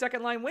to be a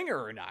second-line winger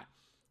or not.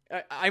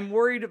 I'm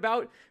worried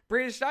about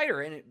Braden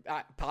Schneider and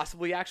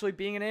possibly actually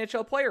being an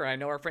NHL player. I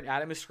know our friend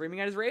Adam is screaming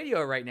at his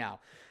radio right now.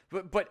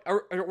 But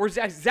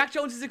Zach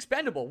Jones is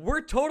expendable.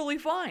 We're totally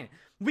fine.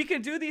 We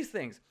can do these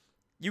things.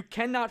 You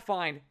cannot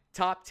find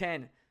top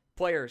 10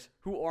 players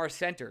who are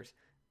centers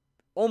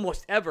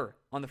almost ever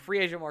on the free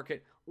agent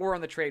market or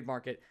on the trade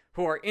market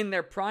who are in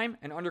their prime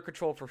and under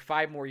control for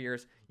 5 more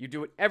years. You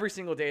do it every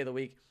single day of the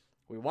week.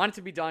 We want it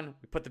to be done.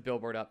 We put the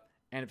billboard up.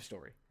 End of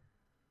story.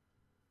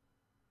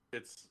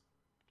 It's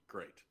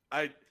great.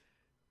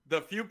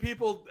 The few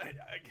people,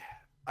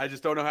 I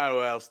just don't know how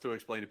else to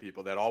explain to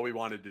people that all we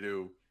wanted to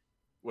do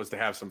was to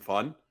have some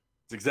fun.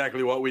 It's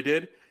exactly what we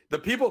did. The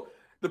people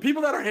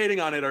that are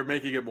hating on it are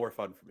making it more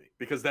fun for me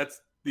because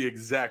that's the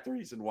exact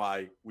reason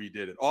why we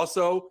did it.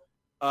 Also,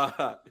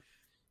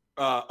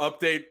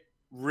 update,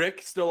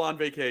 Rick still on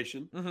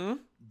vacation. Mm-hmm.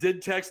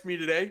 Did text me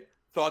today.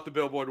 Thought the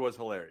billboard was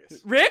hilarious.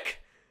 Rick?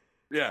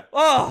 Yeah.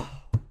 Oh,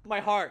 my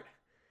heart.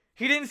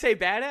 He didn't say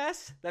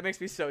badass? That makes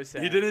me so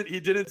sad. He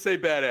didn't say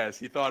badass.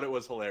 He thought it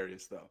was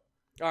hilarious though.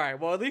 All right.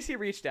 Well, at least he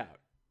reached out.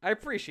 I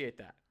appreciate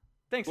that.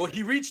 Thanks. Well,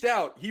 he reached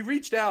out.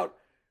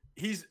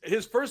 His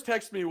first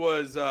text to me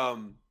was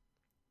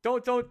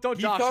don't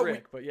dox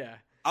Rick, but yeah.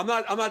 I'm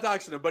not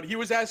doxing him, but he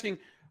was asking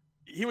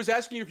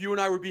if you and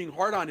I were being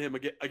hard on him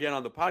again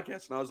on the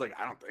podcast, and I was like,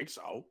 I don't think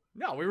so.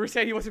 No, we were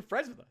saying he wasn't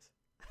friends with us.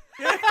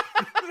 Yeah.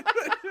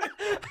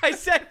 I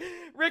said,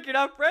 Rick, you're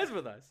not friends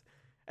with us.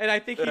 And I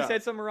think he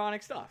said some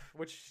moronic stuff,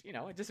 which,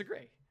 I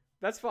disagree.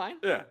 That's fine.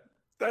 Yeah,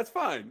 that's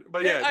fine.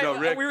 But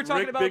Rick, we were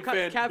talking about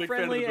cap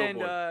friendly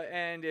and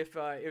and if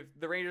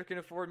the Rangers can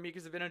afford Mika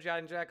Zibanejad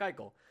and Jack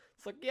Eichel.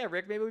 It's like, yeah,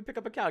 Rick, maybe we pick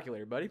up a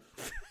calculator, buddy.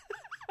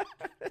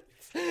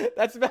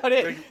 That's about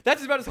it.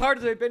 That's about as hard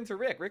as I've been to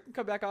Rick. Rick can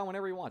come back on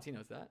whenever he wants. He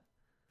knows that.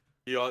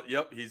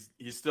 Yep,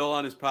 he's still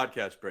on his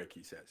podcast break.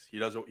 He says he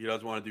doesn't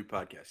want to do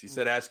podcasts. He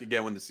said ask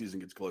again when the season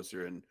gets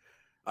closer, and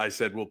I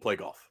said we'll play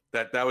golf.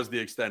 That was the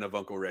extent of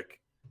Uncle Rick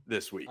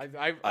this week.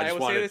 I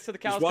will say this to the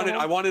cows.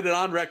 I wanted it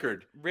on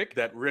record. Rick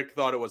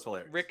thought it was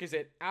hilarious. Rick is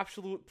an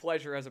absolute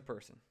pleasure as a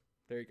person.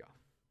 There you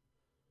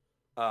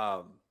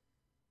go.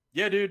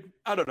 Yeah, dude.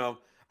 I don't know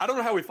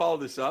how we follow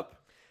this up.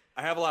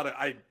 I have a lot of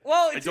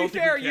Well, to be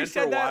fair, you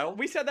said that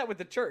we said that with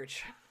the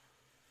church.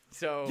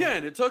 So yeah,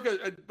 and it took there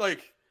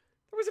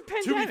was a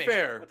pandemic. To be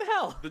fair, what the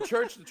hell? the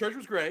church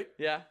was great.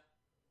 Yeah,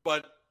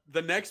 but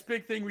the next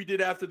big thing we did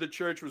after the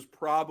church was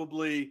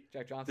probably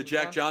the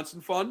Jack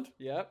Johnson Fund.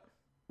 Yep.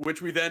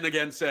 Which we then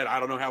again said, I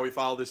don't know how we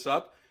follow this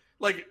up.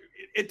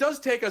 It does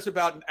take us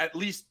about at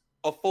least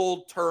a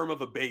full term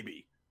of a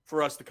baby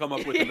for us to come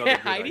up with another good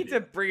idea. I need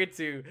to bring it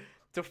to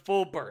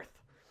full birth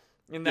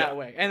in that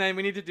way. And then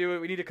we need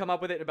to come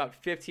up with it in about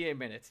 15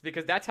 minutes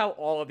because that's how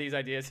all of these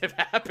ideas have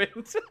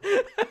happened.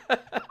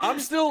 I'm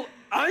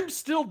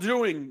still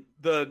doing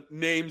the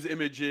names,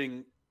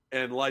 imaging,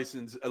 and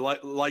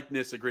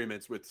likeness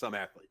agreements with some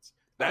athletes.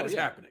 That is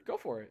happening. Go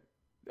for it.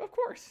 Of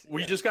course.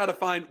 We just got to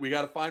find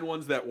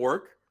ones that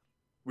work.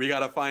 We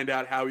got to find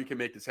out how we can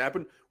make this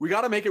happen. We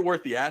got to make it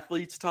worth the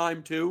athletes'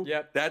 time too.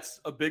 Yep.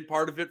 That's a big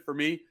part of it for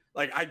me.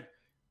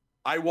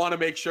 I want to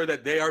make sure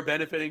that they are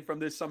benefiting from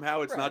this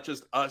somehow. It's not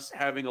just us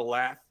having a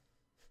laugh.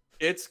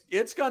 It's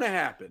going to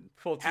happen.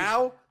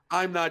 How?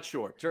 I'm not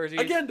sure. Jerseys.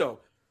 Again, though,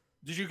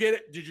 did you get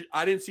it?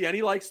 I didn't see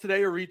any likes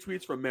today or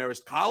retweets from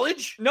Marist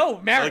College. No,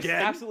 Marist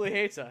Again? absolutely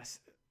hates us.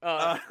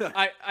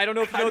 I don't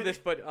know if you know this,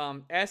 but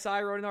SI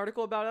wrote an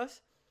article about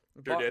us.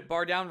 Sure did.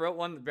 Bar Down wrote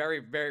one, very,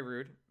 very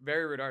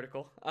rude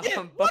article.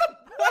 Yeah, what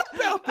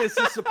about this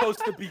is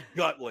supposed to be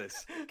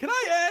gutless? Can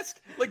I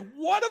ask, like,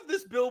 what of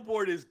this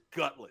billboard is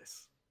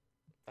gutless?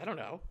 I don't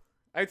know.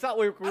 I thought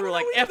we I were don't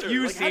like, know F either.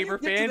 you, Like, how do you Saber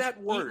get to fans, that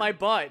eat word? my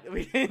butt.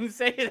 We didn't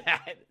say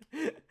that.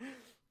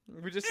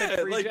 We just said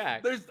free like,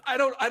 Jack. I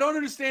don't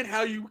understand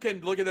how you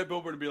can look at that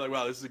billboard and be like,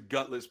 wow, this is a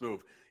gutless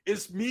move.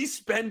 Is me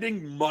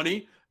spending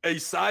money, a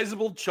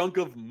sizable chunk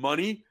of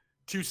money,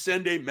 to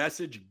send a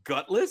message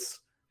gutless?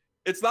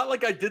 It's not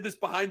like I did this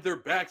behind their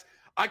backs.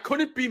 I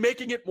couldn't be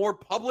making it more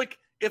public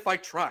if I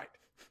tried.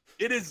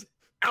 It is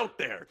out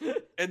there,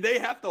 and they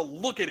have to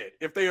look at it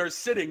if they are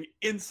sitting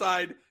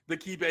inside the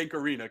KeyBank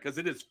Arena because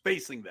it is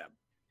facing them.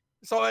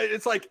 So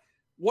it's like,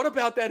 what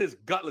about that is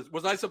gutless?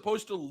 Was I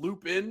supposed to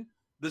loop in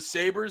the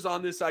Sabres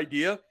on this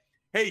idea?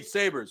 Hey,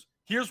 Sabres,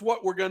 here's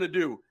what we're going to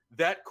do.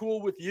 That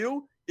cool with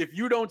you? If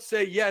you don't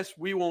say yes,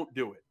 we won't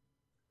do it.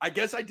 I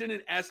guess I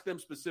didn't ask them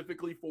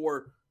specifically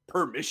for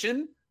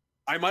permission.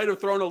 I might have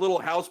thrown a little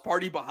house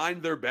party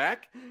behind their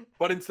back,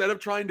 but instead of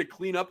trying to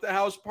clean up the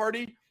house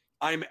party,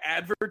 I'm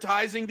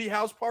advertising the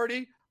house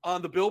party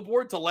on the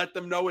billboard to let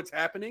them know it's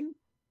happening.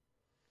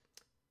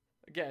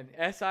 Again,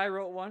 SI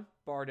wrote one.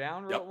 Bar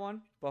Down wrote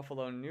one.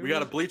 Buffalo News. We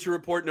got a Bleacher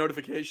Report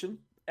notification.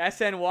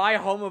 SNY,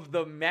 home of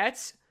the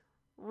Mets,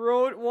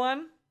 wrote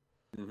one.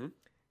 Mm-hmm.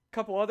 A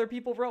couple other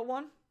people wrote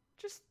one.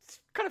 Just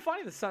kind of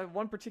funny that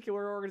one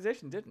particular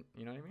organization didn't.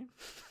 You know what I mean?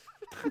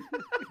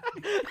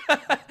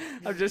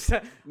 I'm just.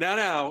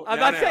 Now. I'm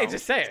not saying.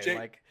 Just say it.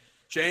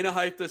 Shayna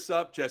hyped us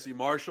up. Jesse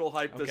Marshall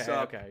hyped us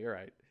up. Okay, you're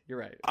right. You're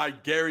right. I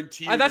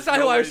guarantee you. That's not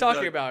who I was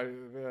talking about.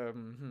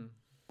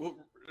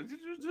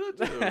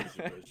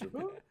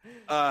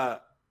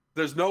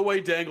 There's no way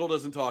Dangle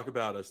doesn't talk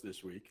about us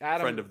this week.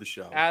 Adam, friend of the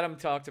show. Adam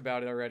talked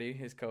about it already.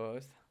 His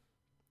co-host,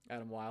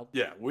 Adam Wild.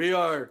 Yeah, we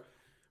are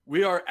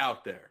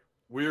out there.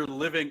 We are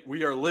living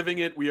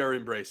it. We are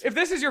embracing. If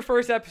this is your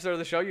first episode of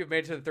the show, you've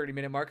made it to the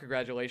 30-minute mark.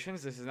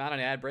 Congratulations. This is not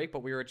an ad break,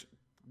 but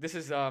this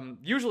is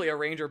usually a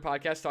Ranger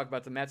podcast, talk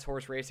about the Mets,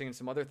 horse racing, and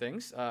some other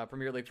things.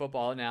 Premier League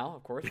football now,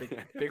 of course,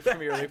 big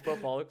Premier League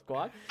football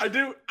squad. I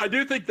do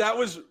think that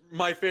was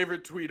my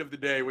favorite tweet of the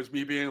day, was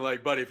me being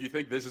like, buddy, if you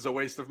think this is a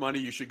waste of money,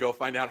 you should go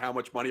find out how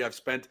much money I've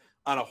spent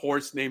on a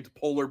horse named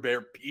Polar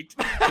Bear Pete,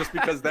 just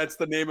because that's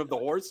the name of the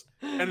horse.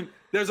 And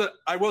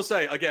I will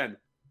say, again,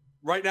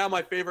 right now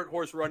my favorite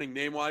horse running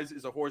name-wise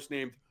is a horse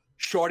named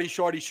Shorty.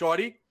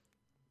 Legend.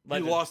 He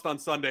lost on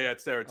Sunday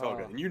at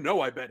Saratoga, and you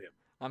know I bet him.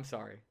 I'm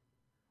sorry.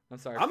 I'm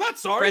not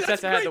sorry.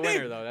 Princess That's a had great the winner,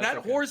 name. though. That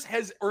horse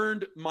has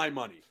earned my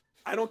money.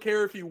 I don't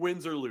care if he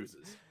wins or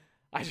loses.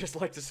 I just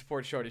like to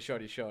support Shorty.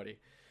 Can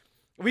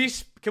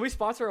we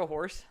sponsor a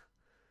horse?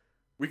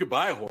 We could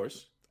buy a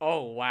horse.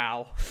 Oh,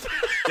 wow.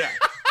 Yeah.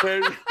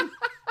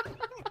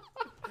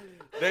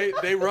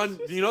 They run,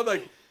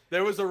 like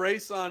there was a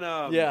race on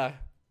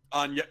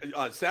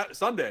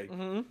Sunday.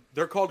 Mm-hmm.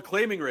 They're called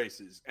claiming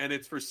races, and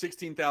it's for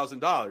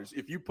 $16,000.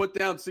 If you put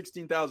down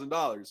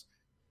 $16,000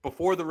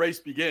 before the race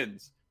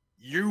begins,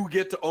 you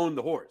get to own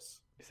the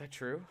horse. Is that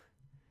true?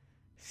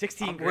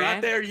 16 grand? We're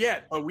not there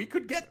yet, but we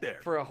could get there.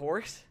 For a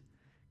horse?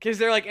 Is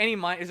there any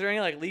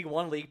League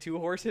 1, League 2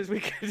 horses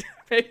we could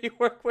maybe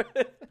work with?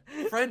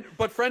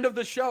 Friend of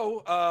the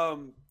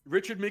show,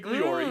 Richard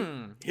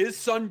Migliori, his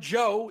son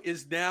Joe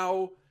is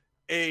now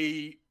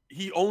he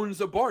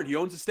owns a barn. He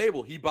owns a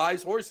stable. He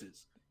buys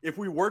horses. If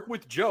we work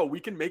with Joe, we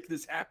can make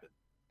this happen.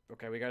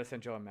 Okay, we got to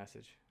send Joe a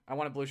message. I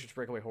want a Blue Shirts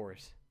Breakaway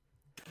horse.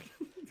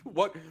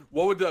 What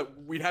would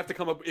we'd have to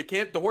come up?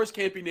 The horse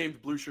can't be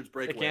named Blue Shirts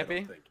Breakaway. It can't I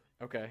don't be? think.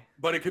 Okay.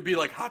 But it could be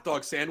like hot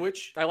dog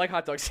sandwich. I like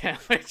hot dog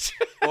sandwich.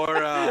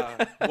 Or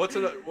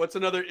what's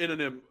another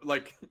synonym?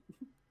 Like,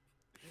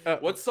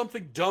 what's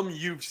something dumb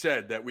you've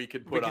said that we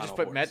could put on a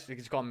horse? We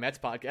could just call them Mets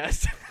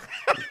podcast.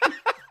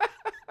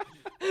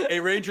 A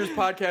Rangers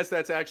podcast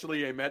that's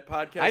actually a Met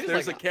podcast.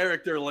 There's a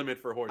character limit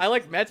for horses. I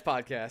like Mets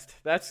podcast.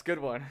 That's a good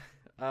one.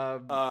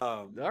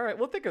 All right,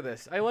 we'll think of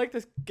this. I like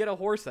this get a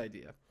horse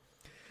idea.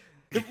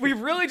 We've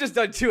really just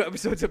done 2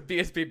 episodes of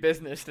BSB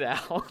business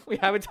now. We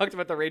haven't talked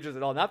about the Rangers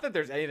at all. Not that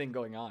there's anything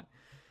going on.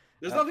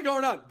 There's nothing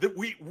going on. The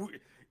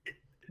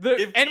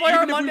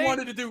NYR Monday we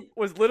wanted to do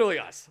was literally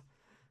us.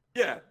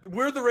 Yeah,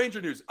 we're the Ranger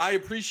News. I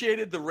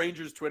appreciated the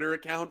Rangers Twitter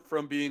account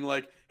from being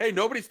like, hey,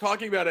 nobody's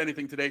talking about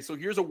anything today, so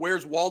here's a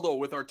Where's Waldo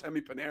with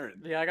Artemi Panarin.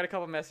 Yeah, I got a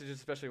couple messages,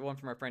 especially one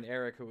from our friend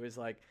Eric, who was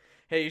like,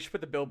 hey, you should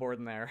put the billboard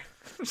in there.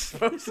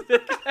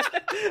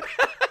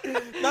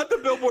 Not the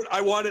billboard.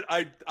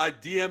 I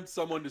DM'd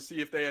someone to see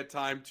if they had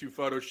time to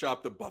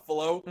Photoshop the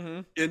buffalo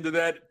into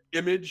that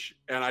image,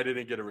 and I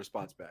didn't get a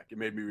response back. It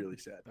made me really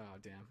sad. Oh,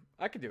 damn.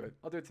 I could do it.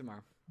 I'll do it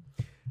tomorrow.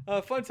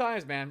 Fun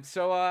times, man.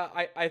 So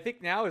I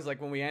think now is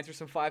like when we answer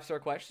some 5-star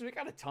questions. We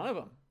got a ton of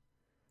them.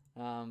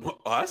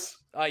 Us?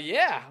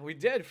 Yeah, we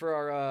did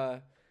for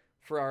our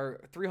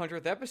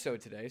 300th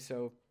episode today.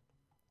 So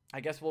I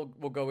guess we'll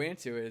go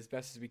into it as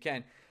best as we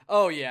can.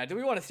 Oh yeah, do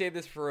we want to save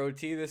this for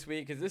OT this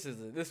week? Because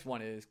this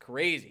one is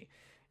crazy.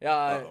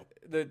 The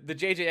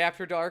JJ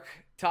After Dark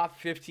top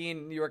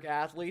 15 New York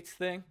athletes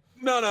thing.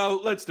 No,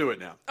 let's do it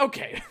now.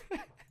 Okay.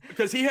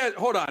 Because he had.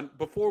 Hold on,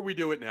 before we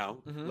do it now,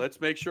 Mhm. let's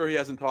make sure he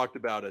hasn't talked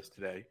about us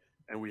today,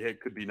 and we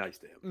could be nice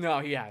to him. No,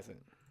 he hasn't.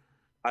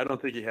 I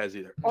don't think he has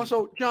either.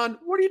 Also, John,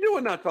 what are you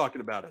doing not talking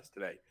about us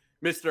today,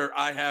 Mister?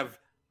 I have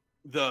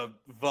the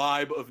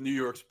vibe of New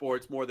York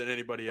sports more than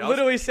anybody else.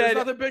 Literally There's said,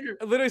 nothing bigger.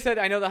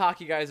 I know the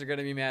hockey guys are going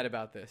to be mad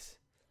about this.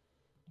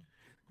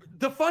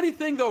 The funny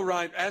thing, though,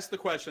 Ryan, ask the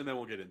question, then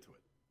we'll get into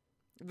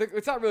it.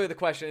 It's not really the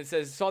question. It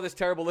says, saw this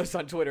terrible list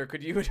on Twitter.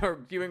 Could you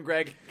and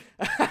Greg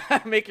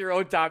make your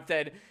own top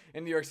 10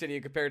 in New York City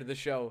compared to the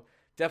show?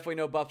 Definitely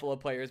no Buffalo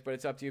players, but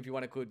it's up to you if you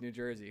want to include New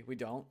Jersey. We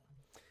don't.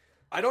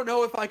 I don't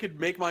know if I could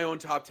make my own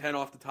top 10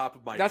 off the top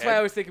of my That's head. why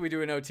I was thinking we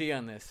do an OT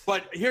on this.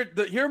 But here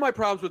are my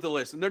problems with the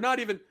list. And they're not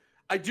even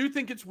 – I do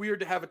think it's weird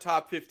to have a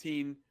top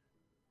 15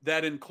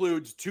 that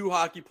includes 2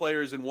 hockey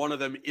players and one of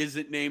them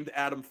isn't named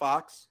Adam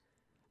Fox.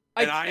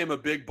 And I am a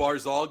big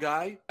Barzal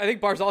guy. I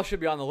think Barzal should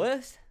be on the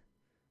list.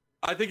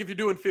 I think if you're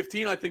doing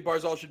 15, I think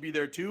Barzal should be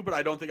there too, but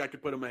I don't think I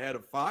could put him ahead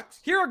of Fox.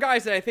 Here are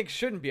guys that I think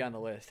shouldn't be on the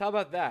list. How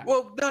about that?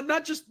 Well,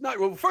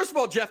 well, first of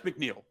all, Jeff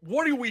McNeil.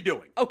 What are we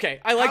doing? Okay,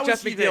 I like How Jeff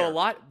is he McNeil there? a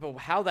lot, but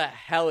how the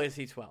hell is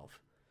he 12?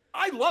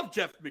 I love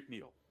Jeff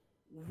McNeil.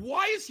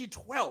 Why is he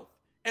 12?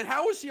 And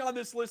how is he on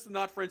this list and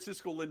not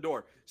Francisco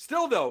Lindor?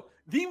 Still, though,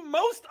 the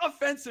most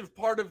offensive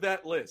part of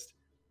that list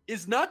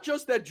is not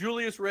just that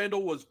Julius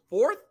Randle was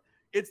 4th,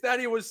 it's that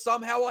he was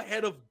somehow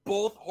ahead of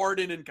both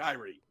Harden and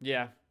Kyrie.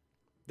 Yeah,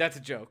 that's a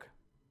joke.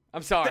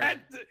 I'm sorry.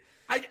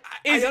 I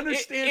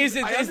understand. Is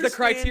I the understand.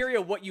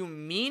 criteria what you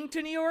mean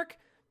to New York?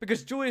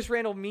 Because Julius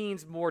Randle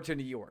means more to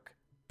New York.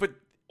 But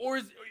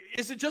Or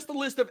is it just a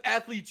list of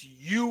athletes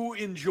you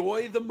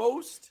enjoy the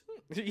most?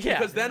 yeah,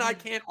 Because then I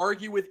can't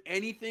argue with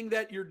anything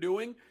that you're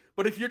doing.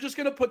 But if you're just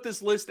going to put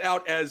this list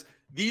out as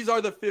these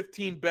are the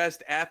 15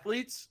 best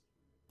athletes,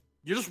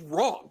 you're just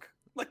wrong.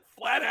 Like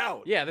flat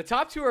out. yeah, the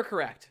top 2 are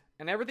correct,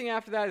 and everything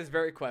after that is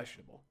very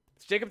questionable.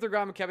 It's Jacob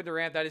deGrom and Kevin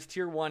Durant. That is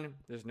tier 1.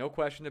 There's no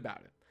question about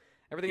it.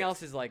 Everything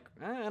else is like,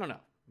 I don't know.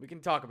 We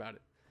can talk about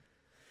it.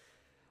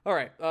 All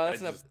right,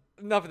 that's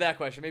enough of that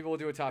question. Maybe we'll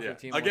do a top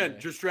 15. one Again, day.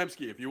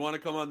 Jastrzemski, if you want to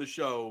come on the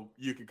show,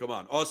 you can come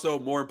on. Also,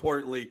 more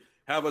importantly,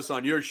 have us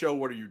on your show.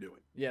 What are you doing?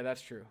 Yeah,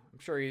 that's true. I'm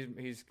sure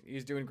he's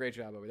doing a great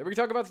job over there. We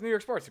can talk about the New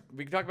York sports.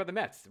 We can talk about the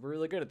Mets. We're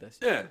really good at this.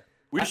 Yeah.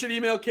 We should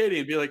email Katie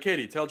and be like,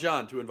 Katie, tell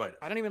John to invite us.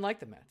 I don't even like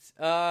the Mets.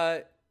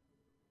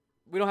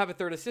 We don't have a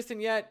third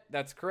assistant yet.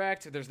 That's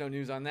correct. There's no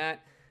news on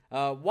that.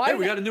 Why? Hey,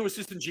 we got a new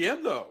assistant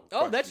GM, though.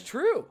 Oh, that's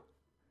true.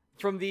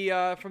 From the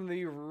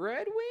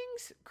Red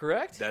Wings,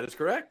 correct? That is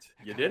correct.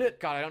 You did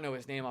it. God, I don't know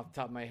his name off the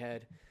top of my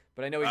head,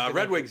 but I know he's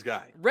Red Wings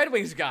guy. Red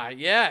Wings guy,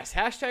 yes.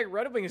 Hashtag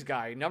Red Wings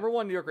guy.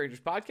 #1 New York Rangers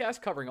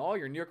podcast covering all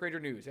your New York Ranger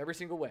news every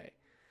single way.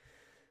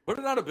 Put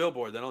it on a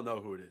billboard. They don't know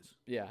who it is.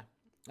 Yeah.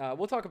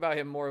 We'll talk about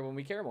him more when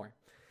we care more.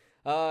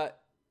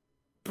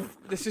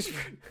 This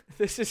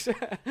is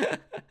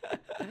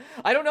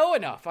I don't know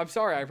enough. I'm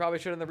sorry. I probably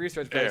should have done the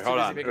research. But I Hey, was too hold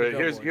busy on. making a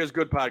billboard. Here's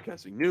good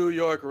podcasting. New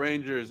York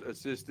Rangers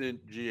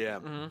assistant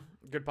GM. Mhm.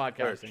 Good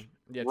podcasting.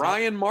 Yeah,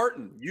 Ryan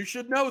Martin. You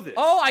should know this.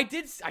 Oh, I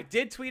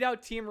did tweet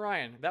out Team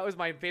Ryan. That was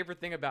my favorite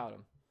thing about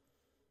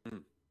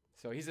him.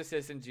 So he's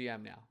assistant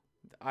GM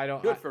now.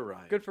 Good for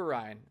Ryan. Good for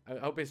Ryan. I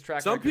hope his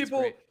track Some record's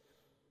great.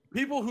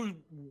 people who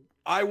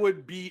I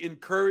would be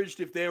encouraged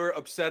if they were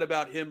upset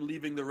about him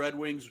leaving the Red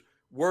Wings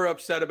were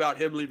upset about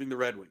him leaving the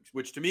Red Wings,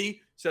 which to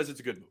me says it's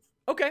a good move.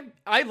 Okay,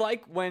 I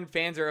like when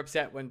fans are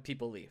upset when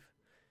people leave.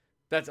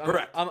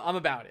 Correct. I'm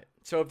about it.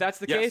 So if that's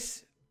the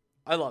case,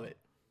 I love it.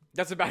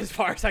 That's about as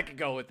far as I could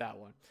go with that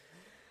one.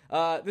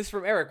 This is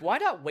from Eric. Why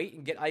not wait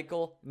and get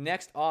Eichel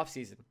next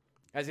offseason?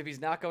 As if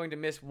he's not going to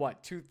miss,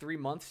 2-3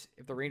 months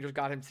if the Rangers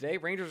got him today.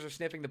 Rangers are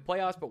sniffing the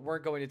playoffs, but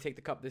weren't going to take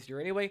the cup this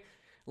year anyway.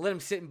 Let him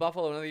sit in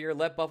Buffalo another year.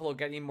 Let Buffalo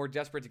get even more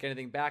desperate to get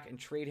anything back and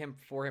trade him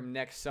for him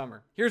next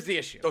summer. Here's the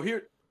issue. So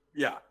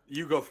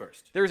you go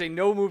first. There's a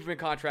no movement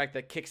contract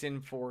that kicks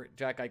in for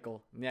Jack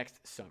Eichel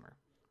next summer.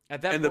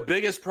 At that And the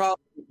biggest problem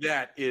with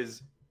that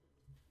is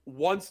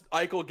once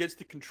Eichel gets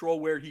to control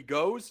where he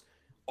goes,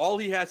 all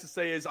he has to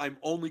say is, I'm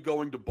only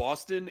going to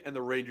Boston, and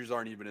the Rangers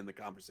aren't even in the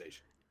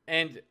conversation.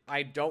 And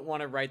I don't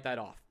want to write that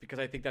off because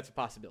I think that's a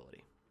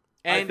possibility.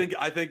 And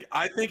I think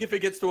if it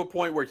gets to a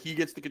point where he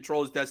gets to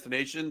control his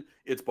destination,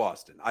 it's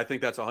Boston. I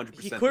think that's 100%.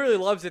 he clearly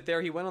loves it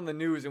there. He went on the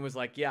news and was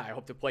like, yeah, I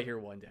hope to play here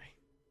one day.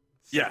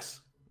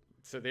 Yes.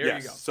 So there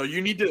you go. So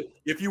you need to,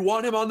 if you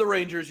want him on the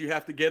Rangers, you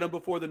have to get him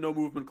before the no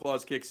movement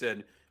clause kicks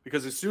in.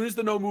 Because as soon as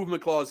the no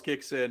movement clause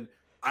kicks in,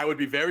 I would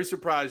be very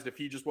surprised if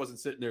he just wasn't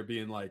sitting there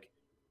being like,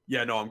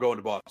 yeah, no, I'm going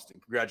to Boston.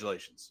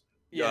 Congratulations.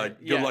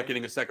 Good luck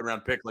getting a second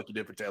round pick like you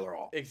did for Taylor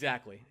Hall.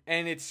 Exactly.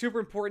 And it's super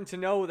important to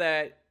know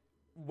that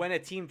when a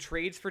team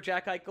trades for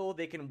Jack Eichel,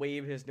 they can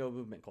waive his no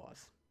movement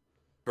clause.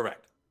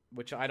 Correct.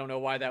 Which I don't know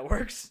why that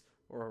works,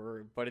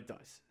 but it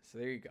does. So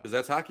there you go. Because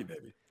that's hockey,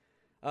 baby.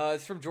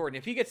 It's from Jordan.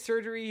 If he gets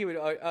surgery, he would.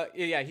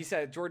 Yeah, he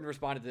said Jordan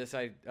responded to this.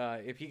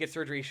 If he gets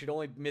surgery, he should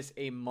only miss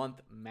a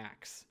month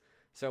max.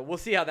 So we'll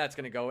see how that's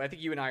going to go. I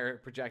think you and I are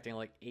projecting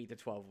like 8 to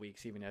 12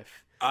 weeks, even if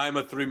I'm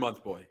a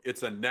 3-month boy.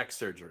 It's a neck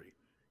surgery.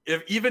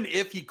 Even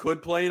if he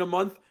could play in a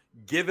month,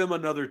 give him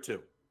another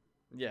 2.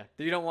 Yeah,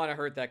 you don't want to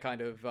hurt that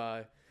kind of.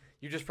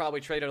 You just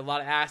probably traded a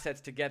lot of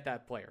assets to get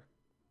that player.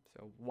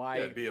 So why?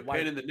 Yeah, it'd be a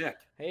pain in the neck.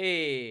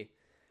 Hey,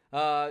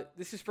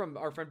 this is from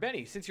our friend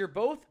Benny. Since you're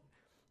both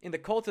in the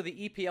cult of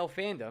the EPL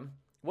fandom,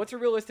 what's a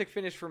realistic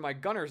finish for my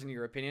Gunners in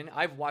your opinion?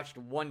 I've watched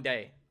 1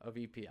 day of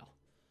EPL.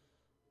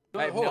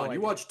 Hold on, you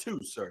watched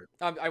 2, sir.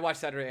 I watched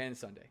Saturday and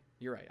Sunday.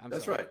 You're right.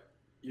 That's sorry. right.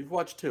 You've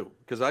watched 2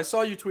 because I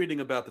saw you tweeting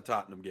about the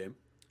Tottenham game.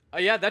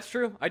 Yeah, that's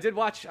true. I did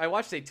watch. I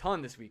watched a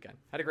ton this weekend.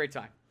 Had a great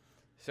time.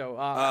 So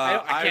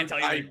I can't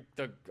tell you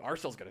the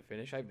Arsenal's going to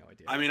finish. I have no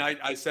idea. I mean,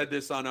 I said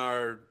this on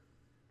our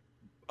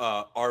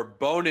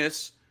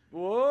bonus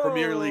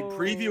Premier League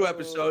preview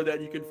episode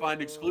that you can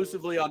find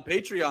exclusively on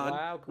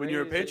Patreon when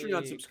you're a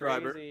Patreon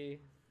subscriber.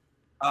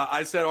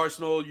 I said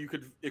Arsenal, you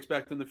could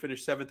expect them to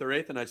finish 7th or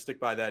 8th, and I'd stick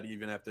by that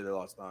even after they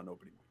lost on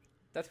opening week.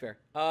 That's fair.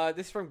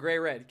 This is from Gray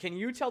Red. Can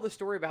you tell the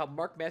story about how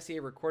Mark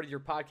Messier recorded your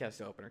podcast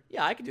opener?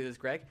 Yeah, I can do this,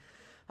 Greg.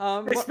 Hey,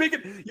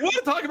 you want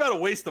to talk about a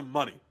waste of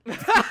money?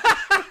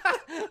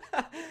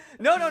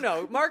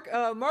 No. Mark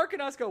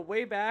and us go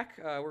way back.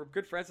 We're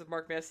good friends with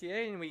Mark Messier,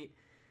 and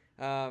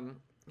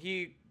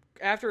he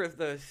after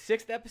the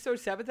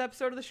 7th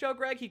episode of the show,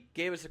 Greg, he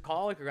gave us a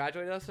call and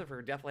congratulated us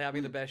for definitely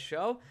having the best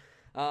show.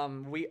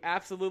 We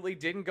absolutely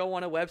didn't go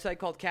on a website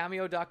called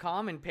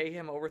Cameo.com and pay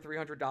him over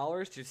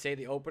 $300 to say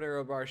the opener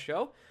of our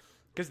show,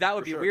 because that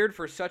would be weird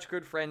for such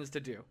good friends to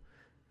do.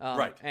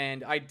 Right.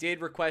 And I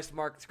did request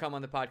Mark to come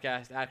on the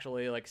podcast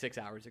actually like 6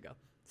 hours ago.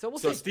 So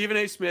see. Stephen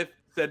A. Smith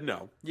said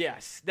no.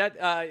 Yes.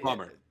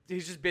 Bummer.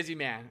 He's just busy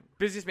man.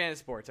 Busiest man in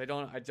sports. I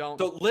don't.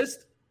 So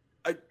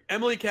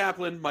Emily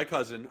Kaplan, my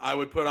cousin, I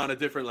would put on a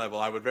different level.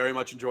 I would very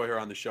much enjoy her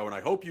on the show, and I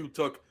hope you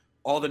took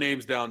all the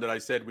names down that I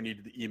said we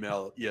needed to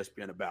email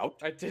ESPN about.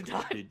 I did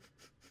not.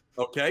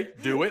 Okay,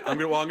 do it. I'm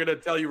going to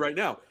tell you right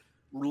now.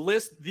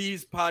 List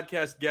these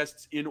podcast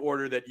guests in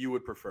order that you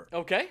would prefer.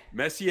 Okay.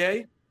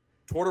 Messier,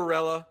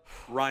 Tortorella,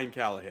 Ryan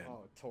Callahan.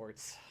 Oh,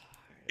 Torts.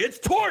 It's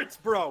Torts,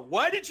 bro.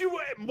 Why did you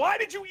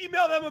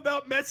email them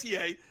about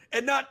Messier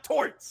and not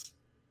Torts?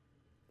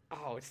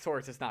 Oh, it's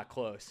Torts. It's not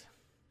close.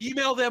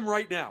 Email them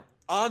right now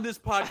on this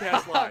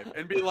podcast live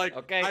and be like,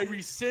 okay. I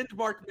rescind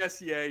Mark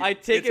Messier. I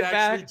take it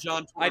back.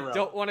 John I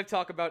don't want to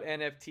talk about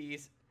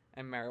NFTs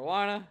and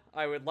marijuana.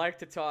 I would like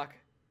to talk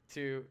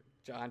to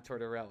John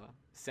Tortorella.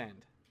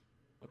 Send.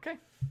 Okay.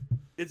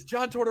 It's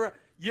John Tortorella.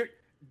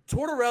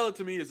 Tortorella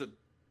to me is a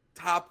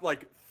top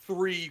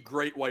 3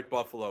 great white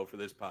buffalo for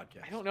this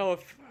podcast. I don't know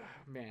if,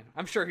 man,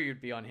 I'm sure he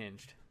would be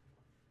unhinged.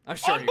 I'm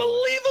sure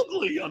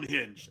unbelievably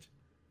unhinged.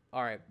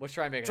 All right, let's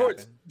try and make it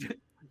happen.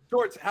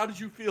 Torts, how did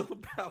you feel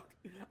about?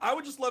 I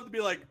would just love to be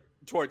like,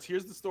 Torts,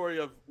 here's the story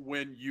of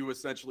when you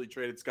essentially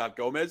traded Scott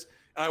Gomez.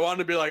 And I wanted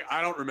to be like,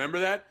 I don't remember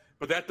that,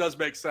 but that does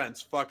make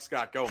sense. Fuck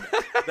Scott Gomez.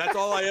 That's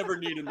all I ever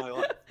need in my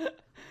life.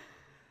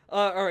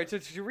 All right, so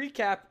to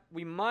recap,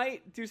 we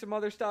might do some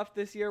other stuff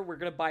this year. We're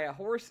going to buy a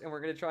horse, and we're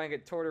going to try and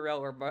get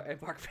Tortorella or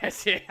Mark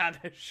Messier on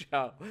the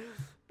show.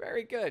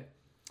 Very good.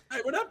 Hey,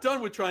 we're not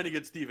done with trying to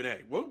get Stephen A.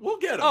 We'll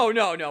get him. Oh,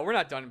 no, we're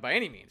not done by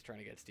any means trying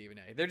to get Stephen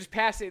A. They're just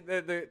passing.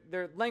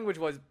 Their language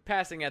was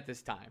passing at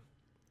this time,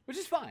 which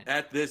is fine.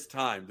 At this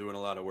time, doing a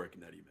lot of work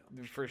in that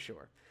email. For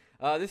sure.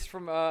 This is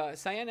from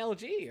Cyan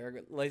LG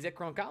or Lazek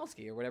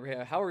Gronkowski or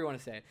whatever, however you want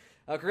to say it.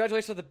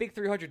 Congratulations on the big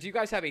 300. Do you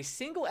guys have a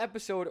single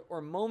episode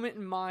or moment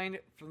in mind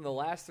from the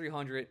last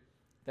 300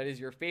 that is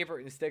your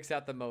favorite and sticks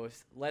out the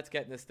most? Let's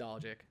get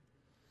nostalgic.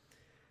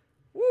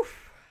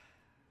 Woof.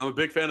 I'm a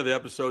big fan of the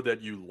episode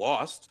that you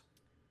lost.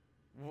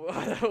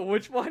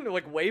 Which one?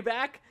 Like way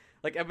back?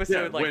 Like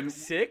episode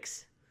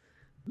 6?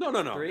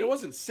 No. 3? It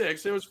wasn't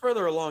 6. It was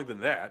further along than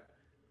that.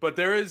 But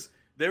there is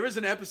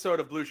an episode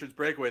of Blue Shirts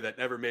Breakaway that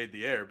never made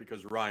the air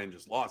because Ryan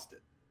just lost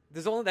it.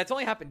 That's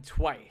only happened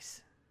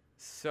twice.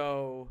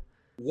 So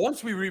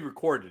once we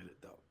re-recorded it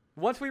though.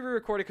 Once we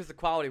re-recorded because the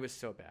quality was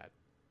so bad.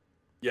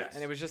 Yes.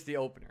 And it was just the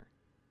opener.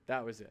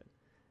 That was it.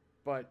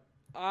 But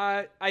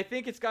I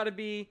think it's got to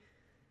be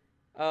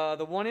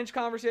the 1-inch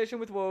conversation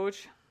with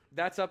Woj.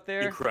 That's up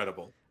there.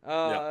 Incredible.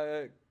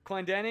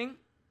 Clendenning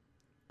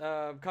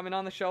coming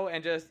on the show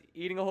and just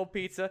eating a whole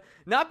pizza.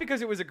 Not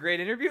because it was a great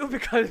interview,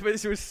 because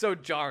it was so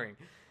jarring.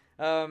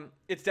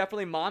 It's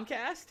definitely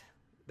Momcast.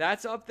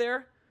 That's up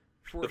there.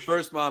 The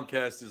first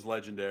Momcast is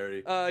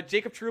legendary.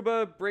 Jacob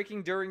Trouba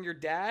breaking during your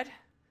dad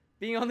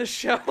being on the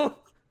show.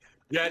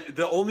 Yeah,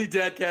 the only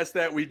Dadcast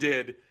that we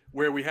did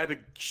where we had to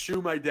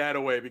shoo my dad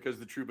away because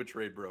the Trouba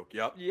trade broke.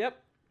 Yep.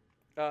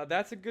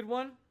 That's a good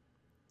one.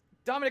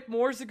 Dominic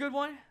Moore's a good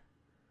one.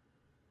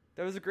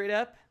 That was a great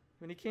ep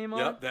when he came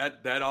on.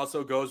 Yep, that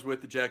also goes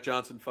with the Jack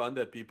Johnson Fund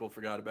that people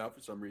forgot about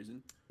for some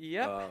reason.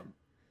 Yep.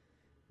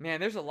 Man,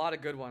 there's a lot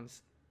of good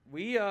ones.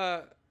 We've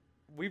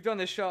done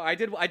this show. I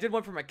did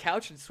one from a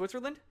couch in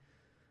Switzerland.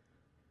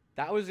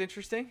 That was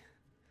interesting.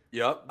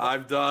 Yep.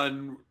 I've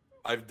done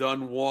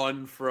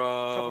one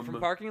From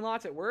parking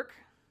lots at work.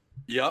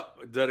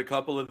 Yep, did a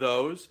couple of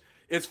those.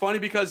 It's funny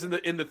because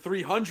in the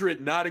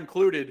 300, not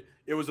included,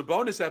 it was a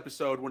bonus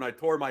episode when I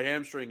tore my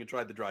hamstring and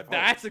tried to drive home.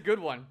 That's a good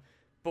one,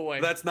 boy.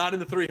 That's not in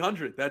the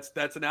 300.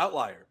 That's an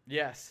outlier.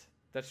 Yes,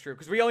 that's true.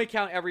 Because we only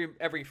count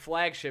every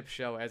flagship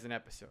show as an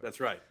episode.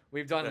 That's right.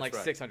 We've done That's like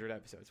right. 600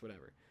 episodes,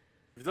 whatever.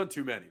 We've done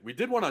too many. We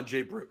did one on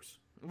Jay Bruce.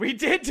 We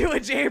did do a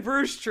Jay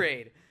Bruce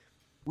trade.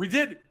 We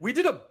did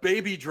a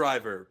Baby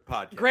Driver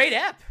podcast. Great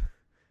ep.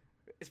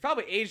 It's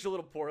probably aged a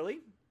little poorly.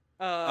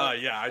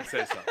 Yeah, I'd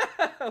say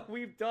so.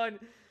 We've done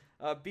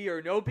B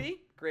or No B.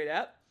 Great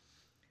app.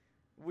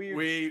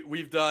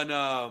 We've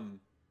done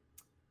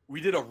we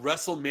did a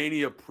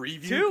WrestleMania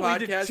preview podcast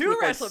we did two with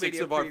like WrestleMania 6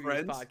 of our previews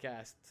friends.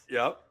 podcasts.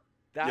 Yep.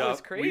 That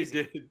was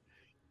crazy.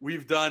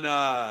 We've done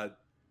over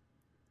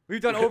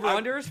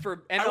unders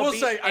for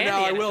MLB.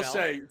 I will NFL.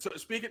 say. So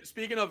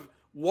speaking of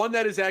one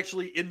that is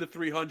actually in the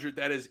 300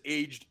 that has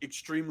aged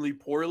extremely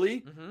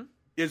poorly. Mm-hmm.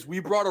 Is we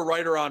brought a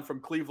writer on from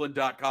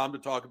Cleveland.com to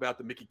talk about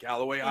the Mickey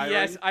Callaway hiring.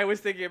 Yes, I was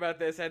thinking about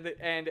this, and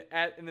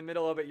in the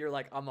middle of it, you're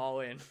like, I'm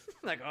all in.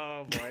 Like,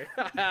 oh boy,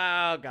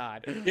 oh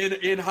god.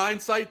 In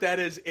hindsight, that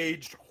has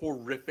aged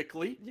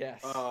horrifically.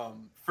 Yes.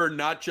 For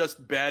not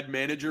just bad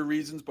manager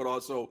reasons, but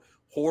also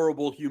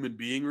horrible human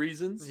being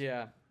reasons.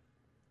 Yeah.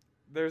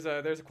 There's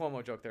a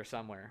Cuomo joke there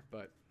somewhere,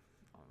 but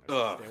I'm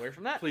gonna stay away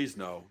from that. Please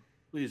no.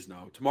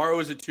 Tomorrow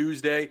is a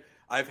Tuesday.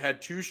 I've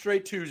had 2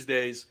 straight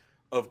Tuesdays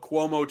of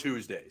Cuomo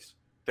Tuesdays.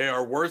 They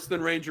are worse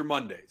than Ranger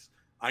Mondays.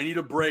 I need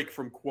a break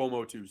from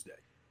Cuomo Tuesday.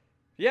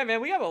 Yeah,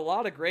 man, we have a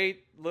lot of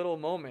great little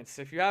moments.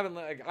 If you haven't,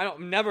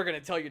 I'm never going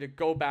to tell you to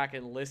go back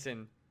and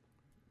listen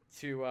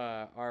to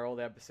our old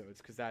episodes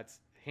because that's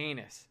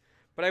heinous.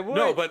 But I would.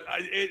 No, but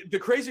the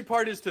crazy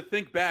part is to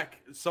think back.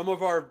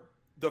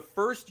 The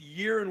first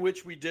year in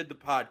which we did the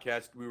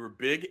podcast, we were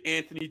big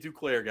Anthony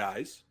Duclair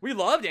guys. We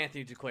loved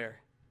Anthony Duclair.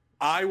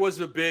 I was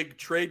a big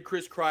trade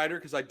Chris Kreider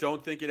because I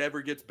don't think it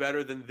ever gets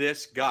better than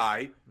this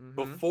guy.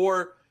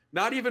 Mm-hmm.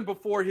 Not even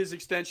before his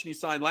extension he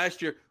signed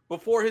last year,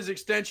 before his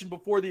extension,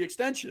 before the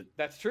extension.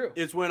 That's true.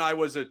 Is when I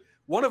was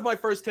one of my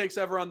first takes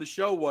ever on the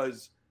show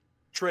was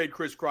trade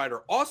Chris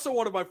Kreider. Also,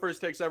 one of my first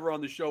takes ever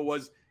on the show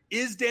was,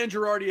 is Dan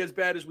Girardi as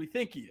bad as we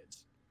think he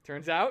is?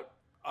 Turns out.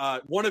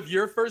 One of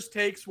your first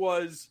takes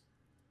was,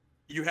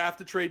 you have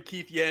to trade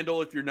Keith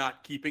Yandel if you're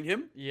not keeping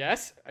him.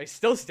 Yes, I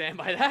still stand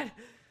by that.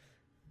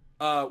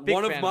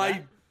 One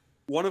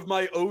of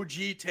my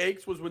OG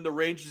takes was when the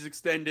Rangers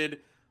extended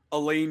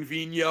Alain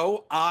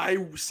Vigneault.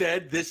 I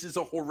said this is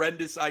a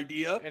horrendous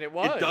idea, and it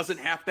was. It doesn't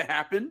have to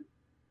happen.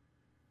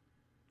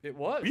 It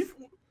was.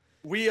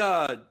 We've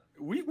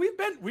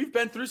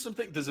been through some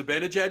things. The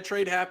Zibanejad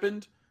trade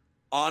happened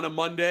on a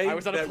Monday. I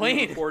was on a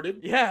plane.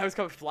 Yeah, I was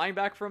flying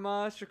back from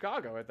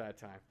Chicago at that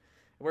time,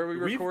 where we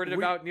recorded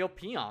about Neil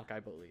Pionk, I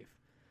believe.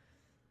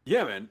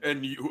 Yeah, man.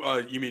 And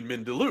you mean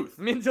Min Duluth?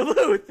 Min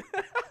Duluth.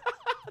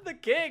 The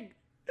king.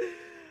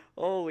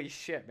 Holy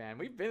shit, man.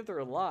 We've been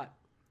through a lot.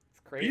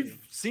 It's crazy. We've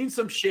seen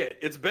some shit.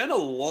 It's been a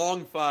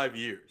long 5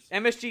 years.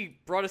 MSG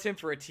brought us in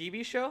for a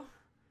TV show.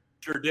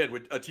 Sure did.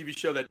 With a TV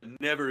show that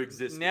never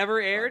existed.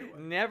 Never aired.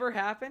 Never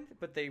happened.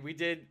 But we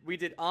did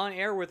on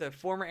air with a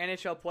former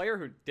NHL player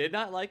who did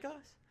not like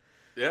us.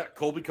 Yeah,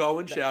 Colby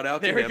Cohen. Shout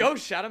out to him. There we go.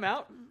 Shout him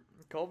out.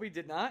 Colby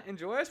did not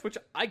enjoy us, which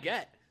I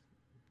get.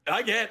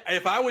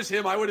 If I was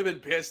him, I would have been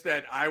pissed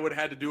that I would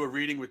have had to do a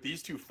reading with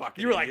these two fucking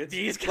You were idiots.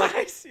 like, these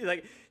guys?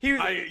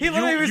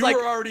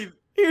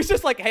 He was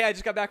just like, hey, I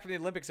just got back from the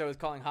Olympics. I was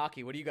calling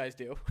hockey. What do you guys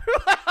do?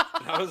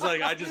 I was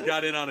like, I just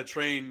got in on a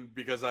train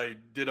because I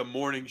did a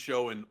morning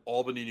show in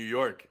Albany, New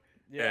York,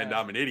 and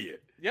I'm an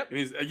idiot. Yep.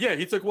 And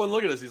he took one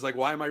look at us. He's like,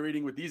 why am I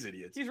reading with these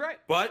idiots? He's right.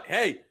 But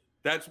hey,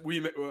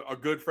 a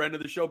good friend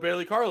of the show,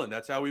 Bailey Carlin.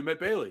 That's how we met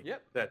Bailey.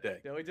 Yep. That day.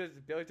 Billy's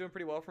doing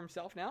pretty well for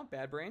himself now.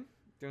 Bad Brain,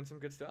 doing some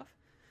good stuff.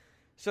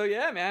 So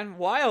yeah, man,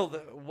 wild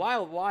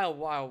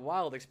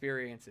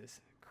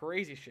experiences,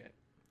 crazy shit.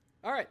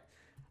 All right,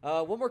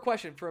 one more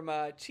question from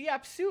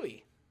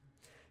Chiapsui.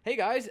 Hey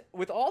guys,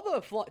 with all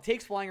the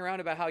takes flying around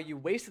about how you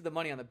wasted the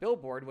money on the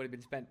billboard would have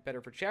been spent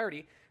better for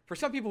charity, for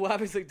some people who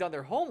obviously done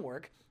their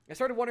homework, I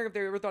started wondering if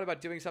they ever thought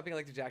about doing something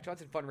like the Jack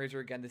Johnson fundraiser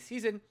again this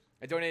season.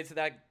 I donated to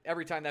that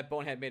every time that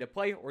bonehead made a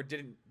play or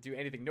didn't do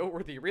anything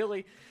noteworthy,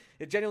 really.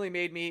 It genuinely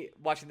made me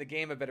watching the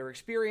game a better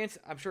experience.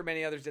 I'm sure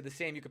many others did the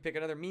same. You could pick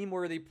another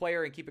meme-worthy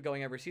player and keep it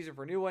going every season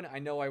for a new one. I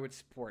know I would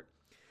support.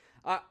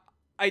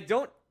 I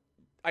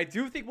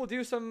do think we'll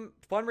do some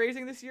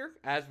fundraising this year,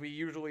 as we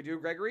usually do,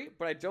 Gregory,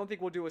 but I don't think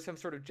we'll do some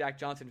sort of Jack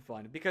Johnson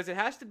fund, because it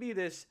has to be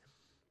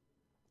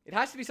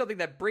something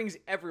that brings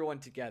everyone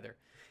together.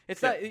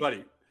 It's not,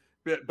 buddy,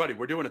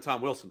 we're doing a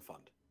Tom Wilson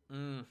fund.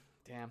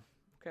 Damn.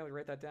 Okay, I'll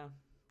write that down.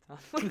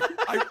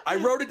 I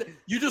wrote it.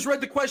 You just read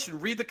the question.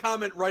 Read the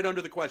comment right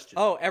under the question.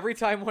 Oh, every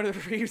time one of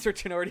the Reeves or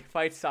Tenorti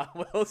fights Tom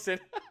Wilson.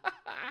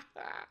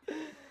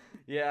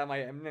 Yeah,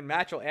 my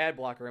natural ad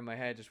blocker in my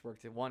head just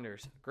worked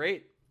wonders.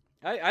 Great.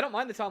 I don't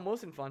mind the Tom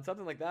Wilson fund,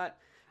 something like that.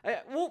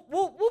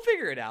 We'll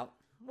figure it out.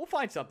 We'll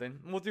find something.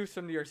 We'll do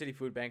some New York City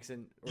food banks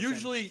and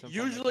Usually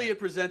it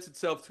presents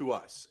itself to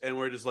us, and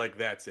we're just like,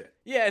 that's it.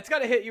 Yeah, it's got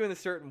to hit you in a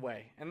certain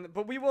way.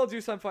 But we will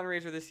do some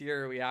fundraiser this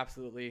year. We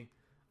absolutely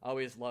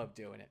always love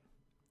doing it.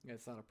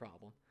 It's not a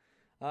problem.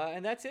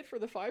 And that's it for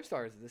the 5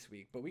 stars this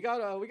week. But we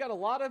got a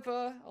lot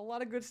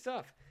of good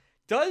stuff.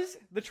 Does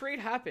the trade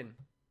happen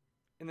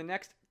in the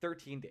next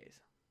 13 days?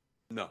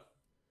 No.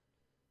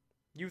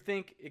 You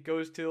think it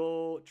goes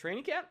till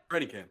training camp?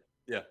 Training camp.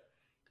 Yeah.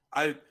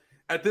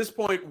 At this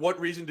point, what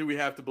reason do we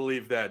have to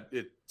believe that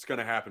it's going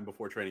to happen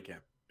before training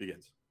camp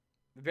begins?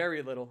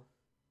 Very little.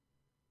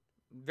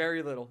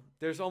 Very little.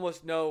 There's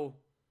almost no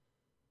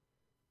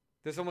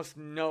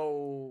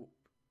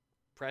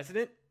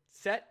precedent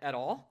set at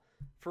all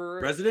for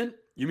president.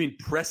 You mean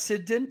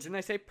precedent? Didn't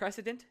I say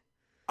precedent?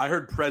 I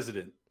heard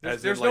president.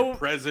 There's no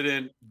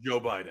President Joe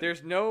Biden.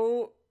 There's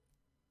no.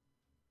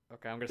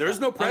 Okay, I'm gonna. There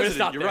is no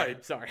president. You're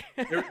right. Sorry.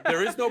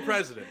 there is no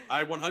president.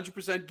 I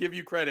 100% give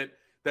you credit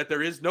that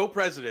there is no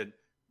president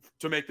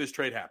to make this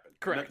trade happen.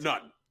 Correct.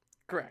 None.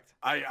 Correct.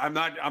 I'm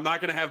not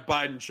going to have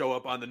Biden show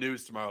up on the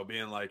news tomorrow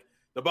being like,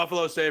 the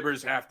Buffalo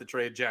Sabres have to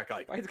trade Jack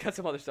Eichel. He's got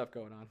some other stuff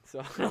going on,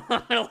 so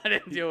I'm gonna let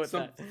him deal with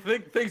that.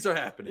 Things are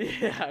happening.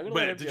 Yeah. I'm gonna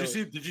let him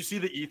did you see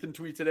the Ethan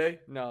tweet today?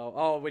 No.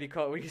 Oh, what do you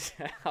call it?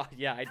 Oh,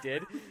 yeah, I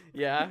did.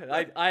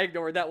 Yeah, I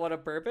ignored that one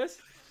on purpose.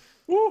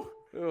 Woo!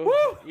 Ooh,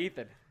 Woo!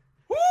 Ethan.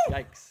 Woo!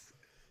 Yikes.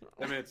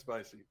 That man's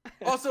spicy.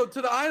 Also,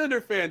 to the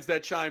Islander fans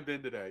that chimed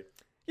in today.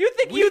 You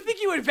think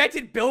you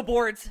invented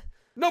billboards?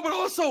 No, but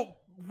also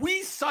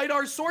we cite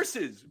our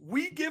sources.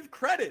 We give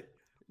credit.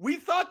 We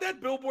thought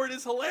that billboard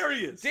is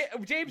hilarious.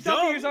 James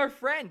Duffy is our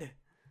friend.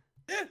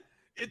 Yeah.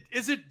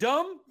 Is it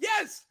dumb?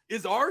 Yes.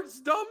 Is ours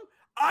dumb?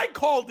 I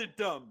called it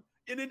dumb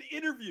in an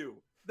interview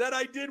that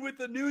I did with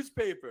the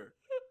newspaper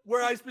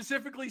where I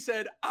specifically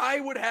said I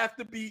would have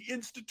to be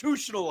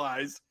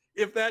institutionalized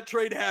if that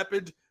trade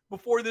happened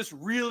before this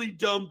really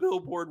dumb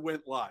billboard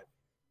went live.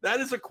 That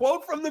is a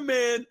quote from the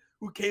man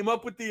who came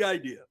up with the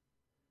idea.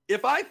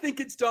 If I think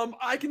it's dumb,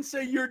 I can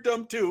say you're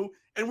dumb too,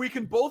 and we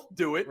can both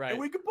do it, right. And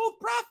we can both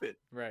profit.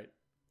 Right.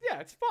 Yeah,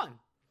 it's fun.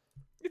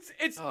 It's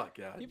oh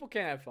god. People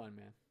can't have fun,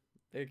 man.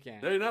 They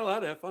can't. They're not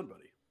allowed to have fun,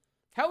 buddy.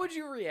 How would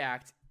you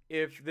react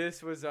if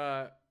this was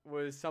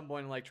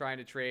someone like trying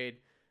to trade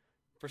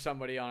for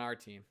somebody on our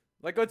team?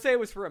 Like, let's say it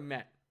was for a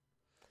Met.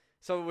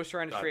 Someone was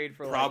trying to trade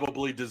for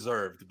probably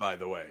deserved, by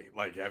the way.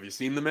 Like, have you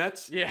seen the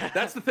Mets? Yeah.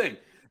 That's the thing.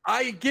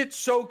 I get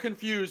so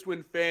confused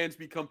when fans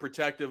become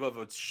protective of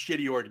a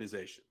shitty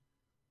organization.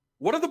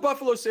 What are the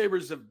Buffalo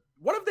Sabres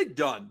what have they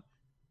done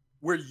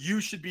where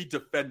you should be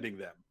defending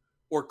them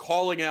or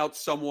calling out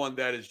someone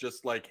that is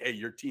just like, hey,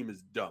 your team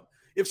is dumb?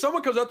 If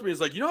someone comes up to me and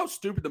is like, you know how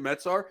stupid the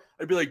Mets are?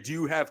 I'd be like, do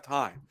you have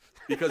time?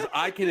 Because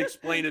I can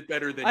explain it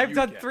better than I've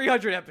done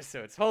 300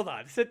 episodes. Hold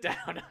on. Sit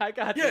down. I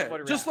got this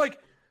one. Just like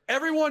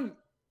everyone,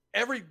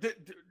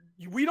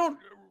 we don't,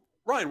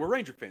 Ryan, we're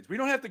Ranger fans. We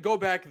don't have to go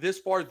back this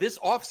far this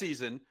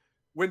offseason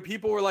when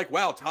people were like,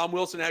 wow, Tom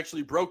Wilson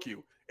actually broke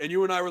you. And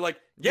you and I were like,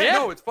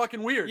 no, it's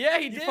fucking weird. Yeah,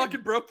 he did. He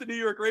fucking broke the New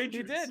York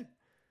Rangers. He did.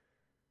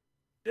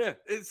 Yeah.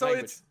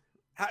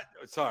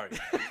 Sorry.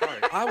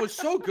 I was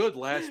so good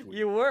last week.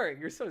 You were.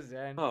 You're so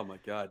zen. Oh, my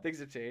God. Things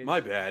have changed. My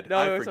bad. No,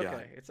 I it's forgot.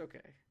 okay. It's okay.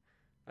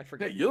 I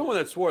forgot. Hey, you're the one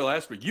that swore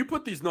last week. You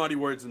put these naughty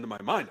words into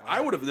my mind. I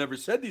would have never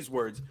said these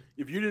words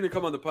if you didn't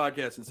come on the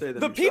podcast and say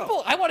them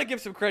yourself. I want to give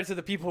some credit to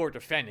the people who are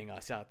defending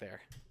us out there.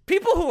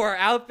 People who are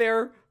out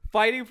there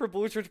fighting for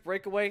Blue Shirts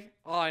Breakaway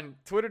on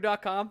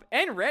Twitter.com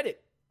and Reddit.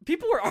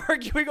 People were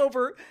arguing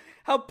over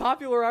how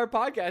popular our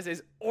podcast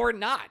is or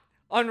not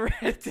on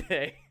Reddit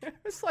today.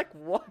 It's like,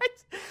 what?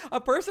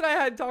 A person I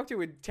hadn't talked to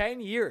in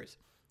 10 years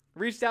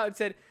reached out and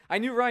said, I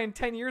knew Ryan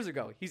 10 years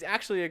ago. He's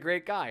actually a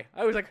great guy.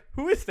 I was like,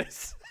 who is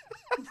this?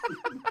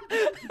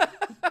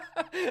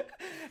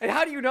 And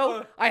how do you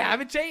know I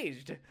haven't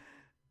changed?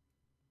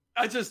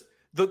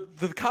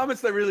 The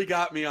comments that really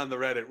got me on the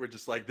Reddit were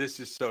just like, this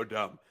is so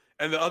dumb.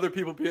 And the other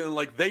people being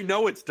like, they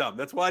know it's dumb.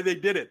 That's why they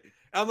did it.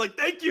 And I'm like,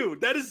 thank you.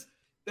 That's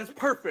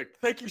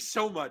perfect. Thank you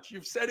so much.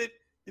 You've said it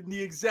in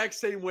the exact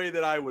same way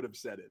that I would have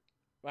said it.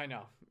 I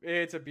know.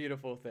 It's a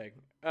beautiful thing.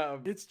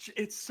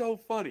 It's so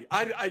funny.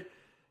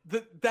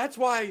 That's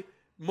why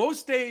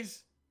most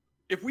days,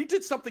 if we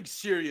did something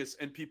serious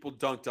and people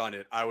dunked on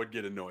it, I would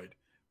get annoyed.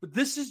 But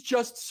this is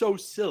just so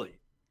silly.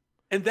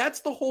 And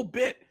that's the whole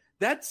bit.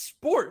 That's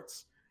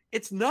sports.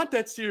 It's not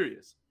that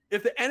serious.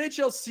 If the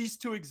NHL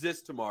ceased to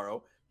exist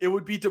tomorrow, it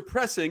would be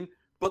depressing,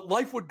 but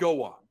life would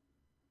go on.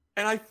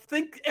 And I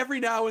think every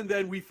now and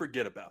then we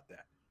forget about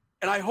that.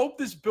 And I hope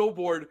this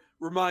billboard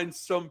reminds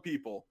some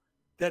people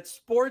that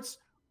sports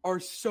are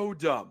so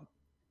dumb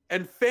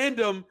and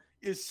fandom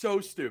is so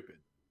stupid.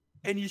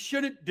 And you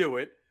shouldn't do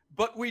it,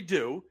 but we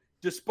do,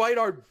 despite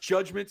our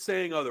judgment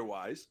saying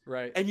otherwise.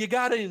 Right. And you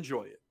got to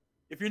enjoy it.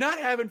 If you're not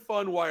having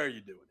fun, why are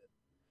you doing it?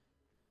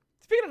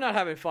 Speaking of not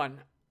having fun,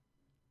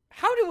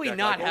 how do we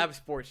not have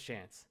Sports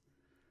Chance?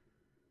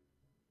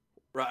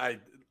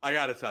 Right. I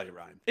got to tell you,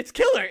 Ryan. It's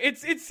killer.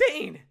 It's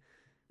insane.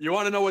 You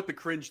want to know what the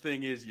cringe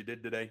thing is you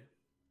did today?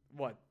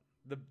 What?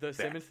 The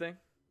Simmons thing?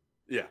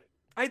 Yeah.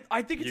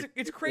 I think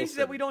it's crazy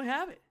that we don't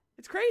have it.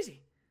 It's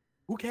crazy.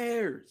 Who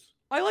cares?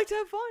 I like to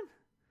have fun.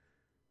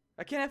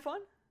 I can't have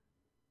fun.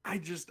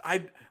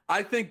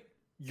 I think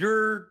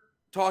you're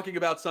talking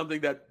about something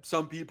that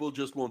some people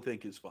just won't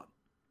think is fun.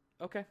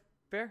 Okay,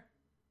 fair.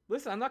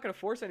 Listen, I'm not going to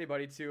force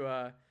anybody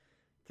to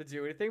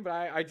do anything, but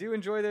I do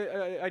enjoy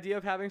the idea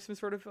of having some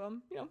sort of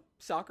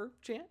soccer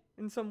chant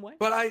in some way.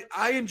 But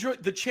I enjoy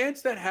the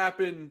chants that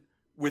happen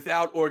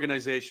without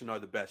organization are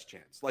the best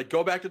chants. Like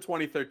go back to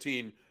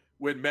 2013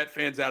 when Met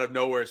fans out of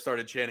nowhere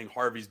started chanting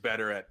 "Harvey's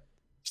better" at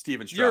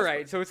Steven Strasburg. You're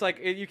right. So it's like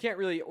you can't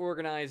really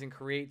organize and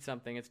create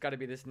something. It's got to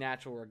be this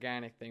natural,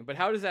 organic thing. But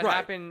how does that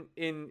happen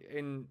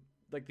in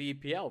like the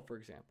EPL, for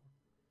example?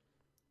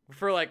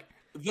 For like,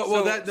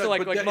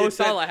 Mo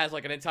Salah has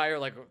like an entire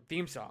like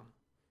theme song.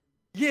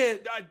 Yeah,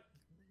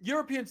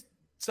 European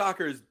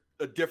soccer is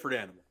a different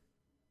animal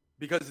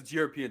because it's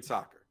European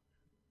soccer.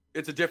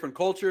 It's a different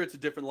culture. It's a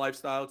different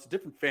lifestyle. It's a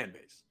different fan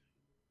base.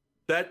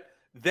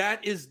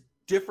 That is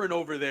different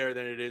over there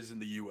than it is in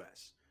the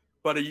U.S.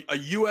 But a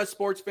U.S.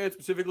 sports fan,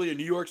 specifically a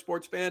New York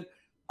sports fan,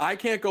 I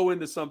can't go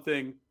into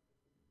something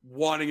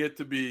wanting it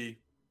to be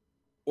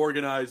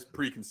organized,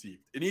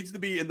 preconceived. It needs to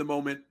be in the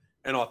moment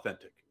and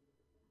authentic.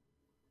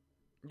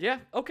 Yeah,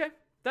 okay.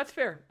 That's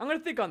fair. I'm going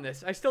to think on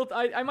this.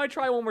 I might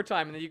try one more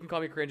time, and then you can call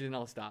me cringy, and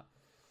I'll stop.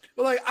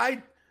 Well, like,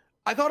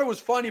 I thought it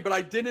was funny, but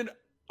I didn't.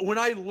 When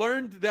I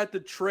learned that the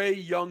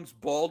Trae Young's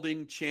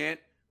balding chant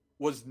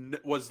was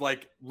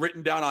like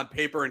written down on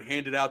paper and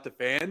handed out to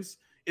fans,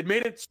 it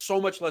made it so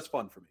much less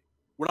fun for me.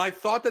 When I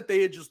thought that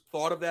they had just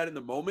thought of that in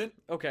the moment,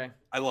 okay,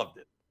 I loved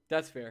it.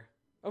 That's fair.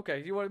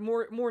 Okay, you want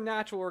more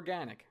natural,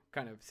 organic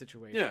kind of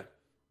situation. Yeah.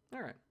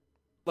 All right.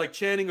 Like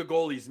chanting a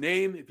goalie's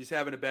name if he's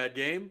having a bad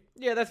game.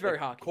 Yeah, that's very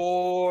like hockey.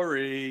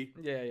 Corey.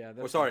 Yeah.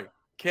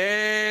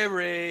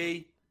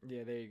 Carey.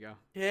 Yeah, there you go.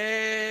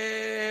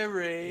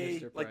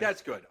 Carey. Like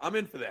that's good. I'm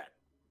in for that.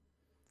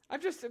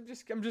 I'm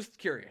just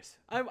curious.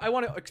 I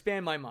want to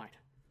expand my mind.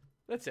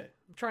 That's it.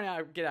 I'm trying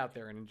to get out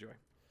there and enjoy.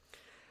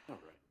 All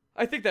right.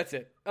 I think that's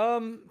it.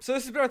 So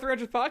this has been our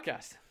 300th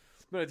podcast.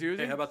 It's been a doozy.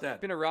 Hey, how about that?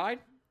 It's been a ride.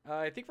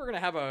 I think we're gonna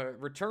have a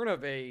return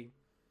of a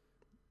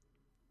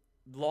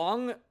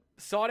long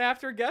sought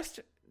after guest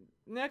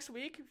next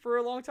week for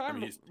a long time. I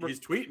mean, he's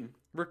tweeting.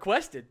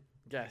 Requested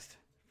guest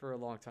for a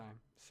long time.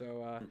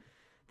 So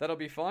that'll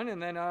be fun.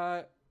 And then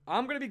I'm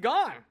going to be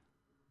gone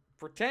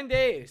for 10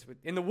 days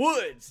in the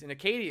woods in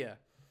Acadia.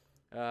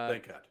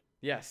 Thank God.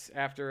 Yes,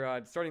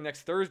 after starting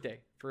next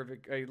Thursday for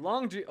a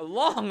long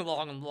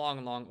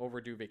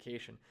overdue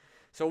vacation.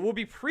 So we'll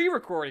be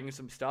pre-recording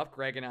some stuff,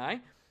 Greg and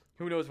I.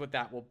 Who knows what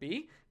that will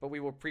be, but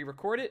we will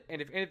pre-record it.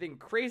 And if anything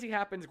crazy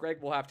happens,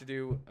 Greg will have to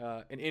do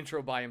an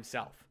intro by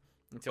himself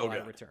until I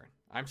return.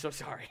 I'm so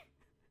sorry.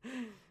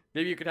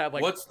 Maybe you could have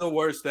like... What's the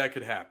worst that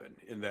could happen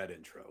in that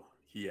intro?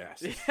 He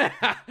asked.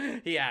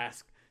 He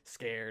asked,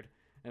 scared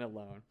and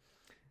alone.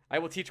 I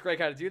will teach Greg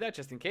how to do that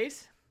just in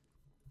case.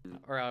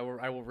 Or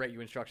I will write you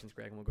instructions,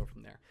 Greg, and we'll go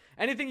from there.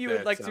 Anything you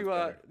would like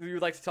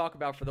to talk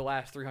about for the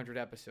last 300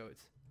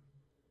 episodes?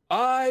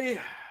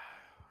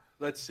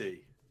 Let's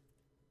see.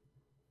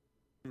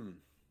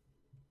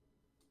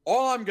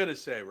 All I'm going to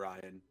say,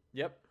 Ryan,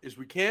 is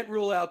we can't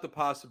rule out the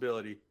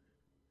possibility.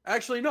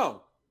 Actually,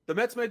 no. The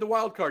Mets made the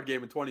wild card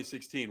game in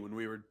 2016 when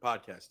we were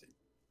podcasting.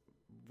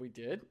 We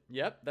did.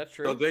 Yep, that's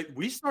true. So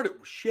we started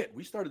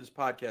this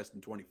podcast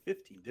in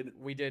 2015, didn't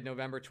we? We did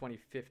November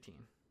 2015.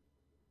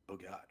 Oh,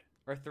 God.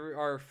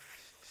 Our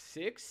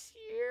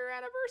 6-year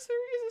anniversary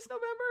is this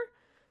November?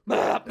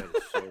 That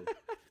is so...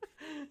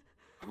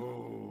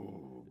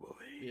 Oh, boy.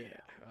 Yeah.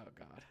 Oh,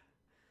 God.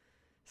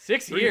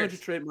 6 years. 300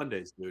 straight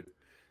Mondays, dude.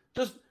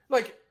 Just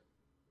like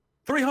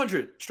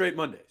 300 straight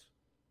Mondays.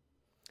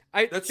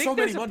 That's think so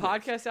there's a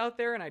podcast out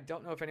there, and I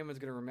don't know if anyone's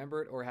going to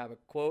remember it or have a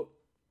quote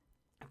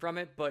from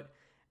it, but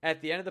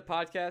at the end of the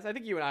podcast, I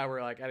think you and I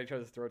were like at each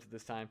other's throats at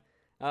this time.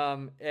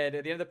 And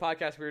at the end of the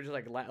podcast, we were just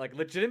like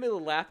legitimately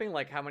laughing,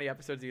 like, how many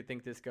episodes do you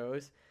think this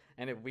goes?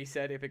 And if we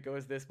said if it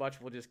goes this much,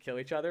 we'll just kill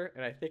each other.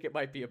 And I think it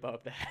might be above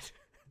that.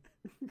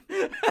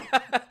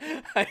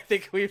 I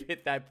think we've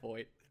hit that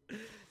point.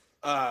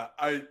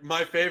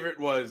 My favorite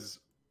was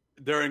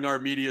during our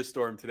media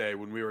storm today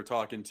when we were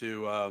talking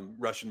to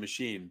Russian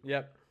Machine.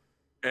 Yep.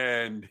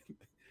 And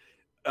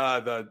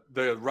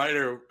the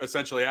writer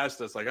essentially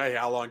asked us, like, hey,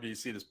 how long do you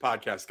see this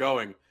podcast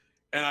going?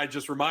 And I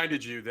just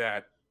reminded you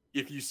that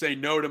if you say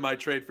no to my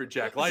trade for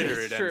Jack Leiter,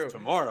 it ends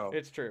tomorrow.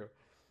 It's true.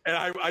 And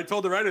I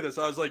told the writer this.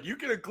 I was like, you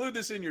can include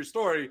this in your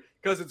story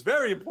because it's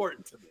very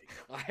important to me.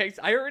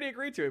 I already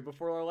agreed to it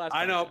before our last podcast.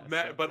 I know,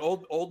 Matt, but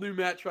old new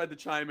Matt tried to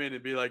chime in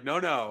and be like, no.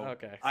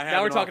 Okay.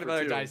 Now we're talking about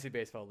our Dynasty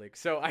Baseball League.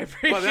 So I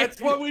appreciate Well,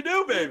 that's what we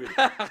do, baby.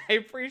 I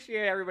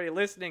appreciate everybody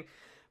listening.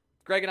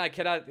 Greg and I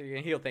cannot,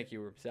 and he'll thank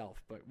you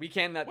himself, but we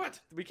cannot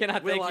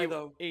thank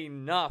you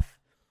enough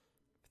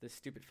for this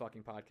stupid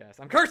fucking podcast.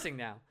 I'm cursing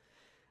now.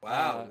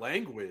 What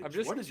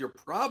is your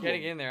problem?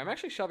 Getting in there. I'm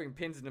actually shoving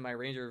pins into my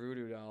Ranger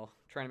Voodoo doll,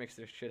 trying to make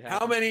this shit happen.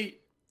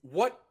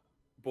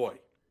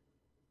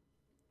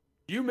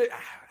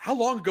 How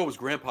long ago was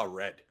Grandpa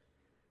Red?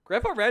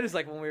 Grandpa Red is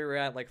like when we were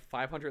at like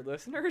 500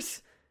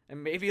 listeners,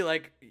 and maybe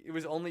like it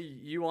was only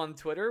you on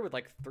Twitter with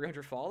like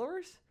 300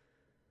 followers.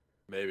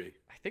 Maybe.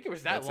 I think it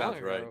was that long sounds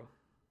ago. right.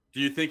 Do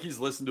you think he's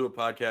listened to a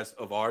podcast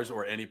of ours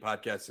or any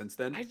podcast since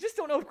then? I just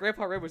don't know if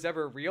Grandpa Red was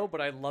ever real,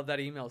 but I love that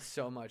email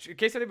so much. In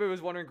case anybody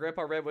was wondering,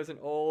 Grandpa Red was an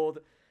old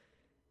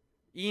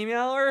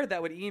emailer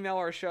that would email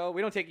our show.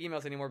 We don't take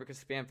emails anymore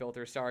because spam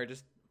filters. Sorry,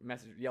 just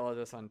yell at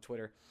us on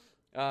Twitter.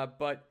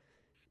 But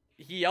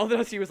he yelled at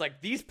us. He was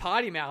like, "These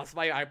potty mouths."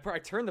 I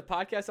turned the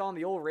podcast on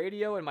the old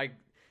radio, and my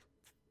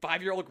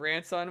 5-year-old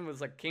grandson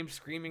was like came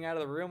screaming out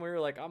of the room. We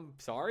were like, "I'm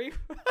sorry,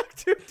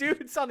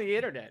 dude, it's on the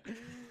internet."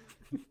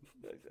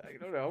 I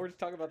don't know. We're just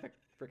talking about the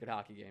freaking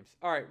hockey games.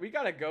 All right, we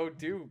gotta go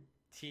do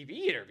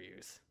TV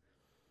interviews.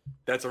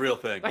 That's a real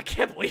thing. I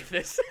can't believe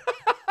this.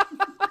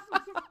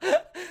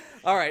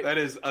 All right. That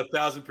is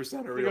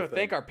 1,000% a real thing.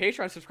 Thank our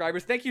Patreon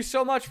subscribers. Thank you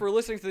so much for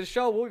listening to the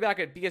show. We'll be back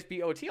at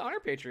BSBOT on our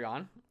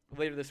Patreon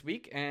later this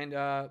week. And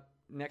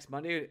next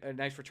Monday, a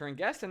nice return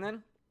guest. And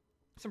then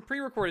some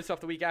pre-recorded stuff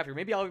the week after.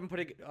 Maybe I'll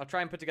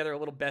try and put together a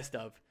little best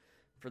of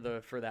for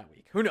that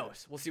week. Who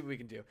knows? We'll see what we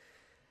can do.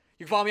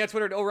 You can follow me on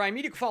Twitter at Orion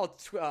Media. You can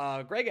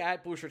follow Greg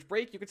at Blue Shirts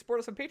Break. You can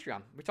support us on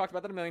Patreon. We talked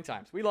about that a million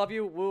times. We love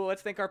you.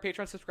 Let's thank our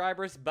Patreon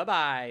subscribers.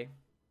 Bye-bye.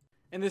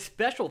 And this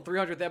special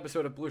 300th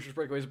episode of Blue Shirts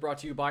Breakaway is brought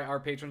to you by our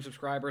Patreon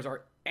subscribers,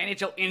 our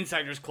NHL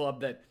Insiders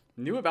Club that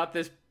knew about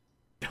this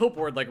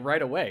billboard like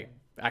right away.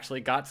 Actually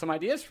got some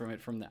ideas from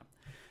them.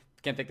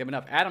 Can't thank them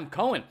enough. Adam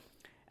Cohen,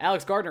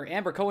 Alex Gardner,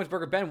 Amber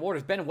Cohensberger, Ben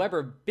Waters, Ben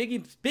Weber,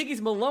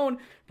 Biggies Malone,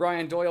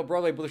 Brian Doyle,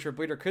 Broadway Blue Shirt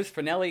Bleeder, Chris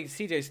Finelli,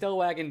 CJ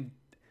Stellwagen,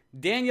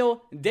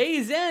 Daniel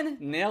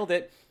Dazen, nailed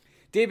it,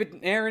 David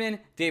Aaronin,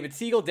 David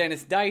Siegel,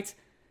 Dennis Deitz,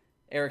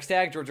 Eric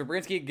Stagg, George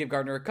Obrinsky, Give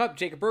Gardner a Cup,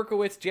 Jacob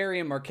Berkowitz, Jerry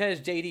and Marquez,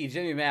 JD,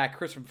 Jimmy Mack,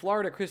 Chris from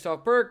Florida,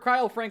 Christoph Berg,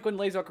 Kyle Franklin,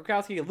 Lazar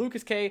Krokowski,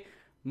 Lucas K,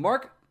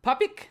 Mark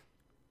Popik.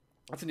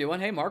 That's a new one.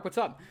 Hey, Mark, what's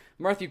up?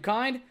 Matthew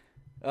Kind,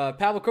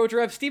 Pavel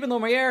Kocharev, Stephen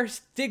Lomayer,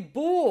 Stig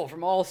Bull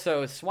from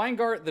also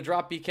Swingart, The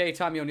Drop BK,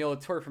 Tommy O'Neill,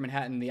 Tori from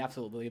Manhattan, the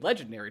absolutely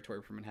legendary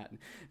Tori from Manhattan,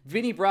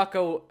 Vinny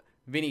Bracco,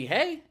 Vinny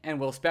Hay, and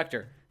Will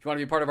Spector. If you want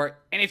to be part of our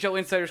NHL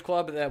Insiders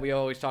Club that we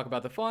always talk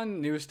about the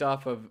fun, new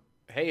stuff of,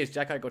 hey, is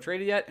Jack Eichel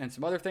traded yet? And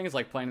some other things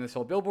like planning this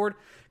whole billboard.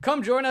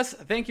 Come join us.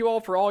 Thank you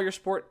all for all your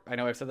support. I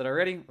know I've said that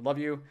already. I love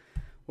you.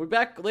 We'll be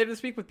back later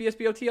this week with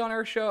BSBOT on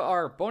our show,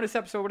 our bonus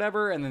episode,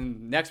 whatever. And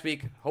then next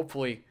week,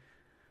 hopefully,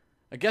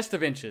 a guest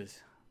of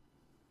inches.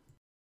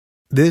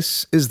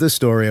 This is the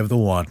story of the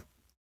one.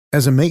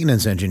 As a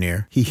maintenance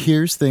engineer, he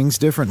hears things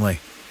differently.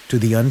 To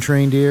the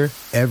untrained ear,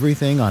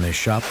 everything on his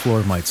shop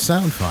floor might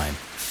sound fine,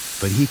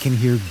 but he can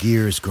hear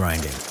gears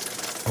grinding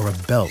or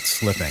a belt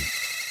slipping.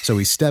 So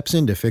he steps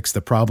in to fix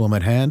the problem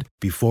at hand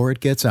before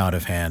it gets out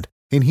of hand.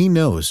 And he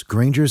knows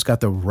Grainger's got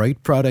the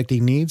right product he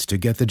needs to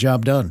get the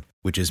job done,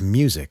 which is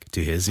music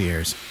to his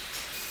ears.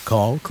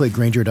 Call, click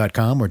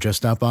Grainger.com, or just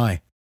stop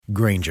by.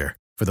 Grainger,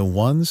 for the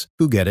ones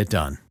who get it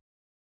done.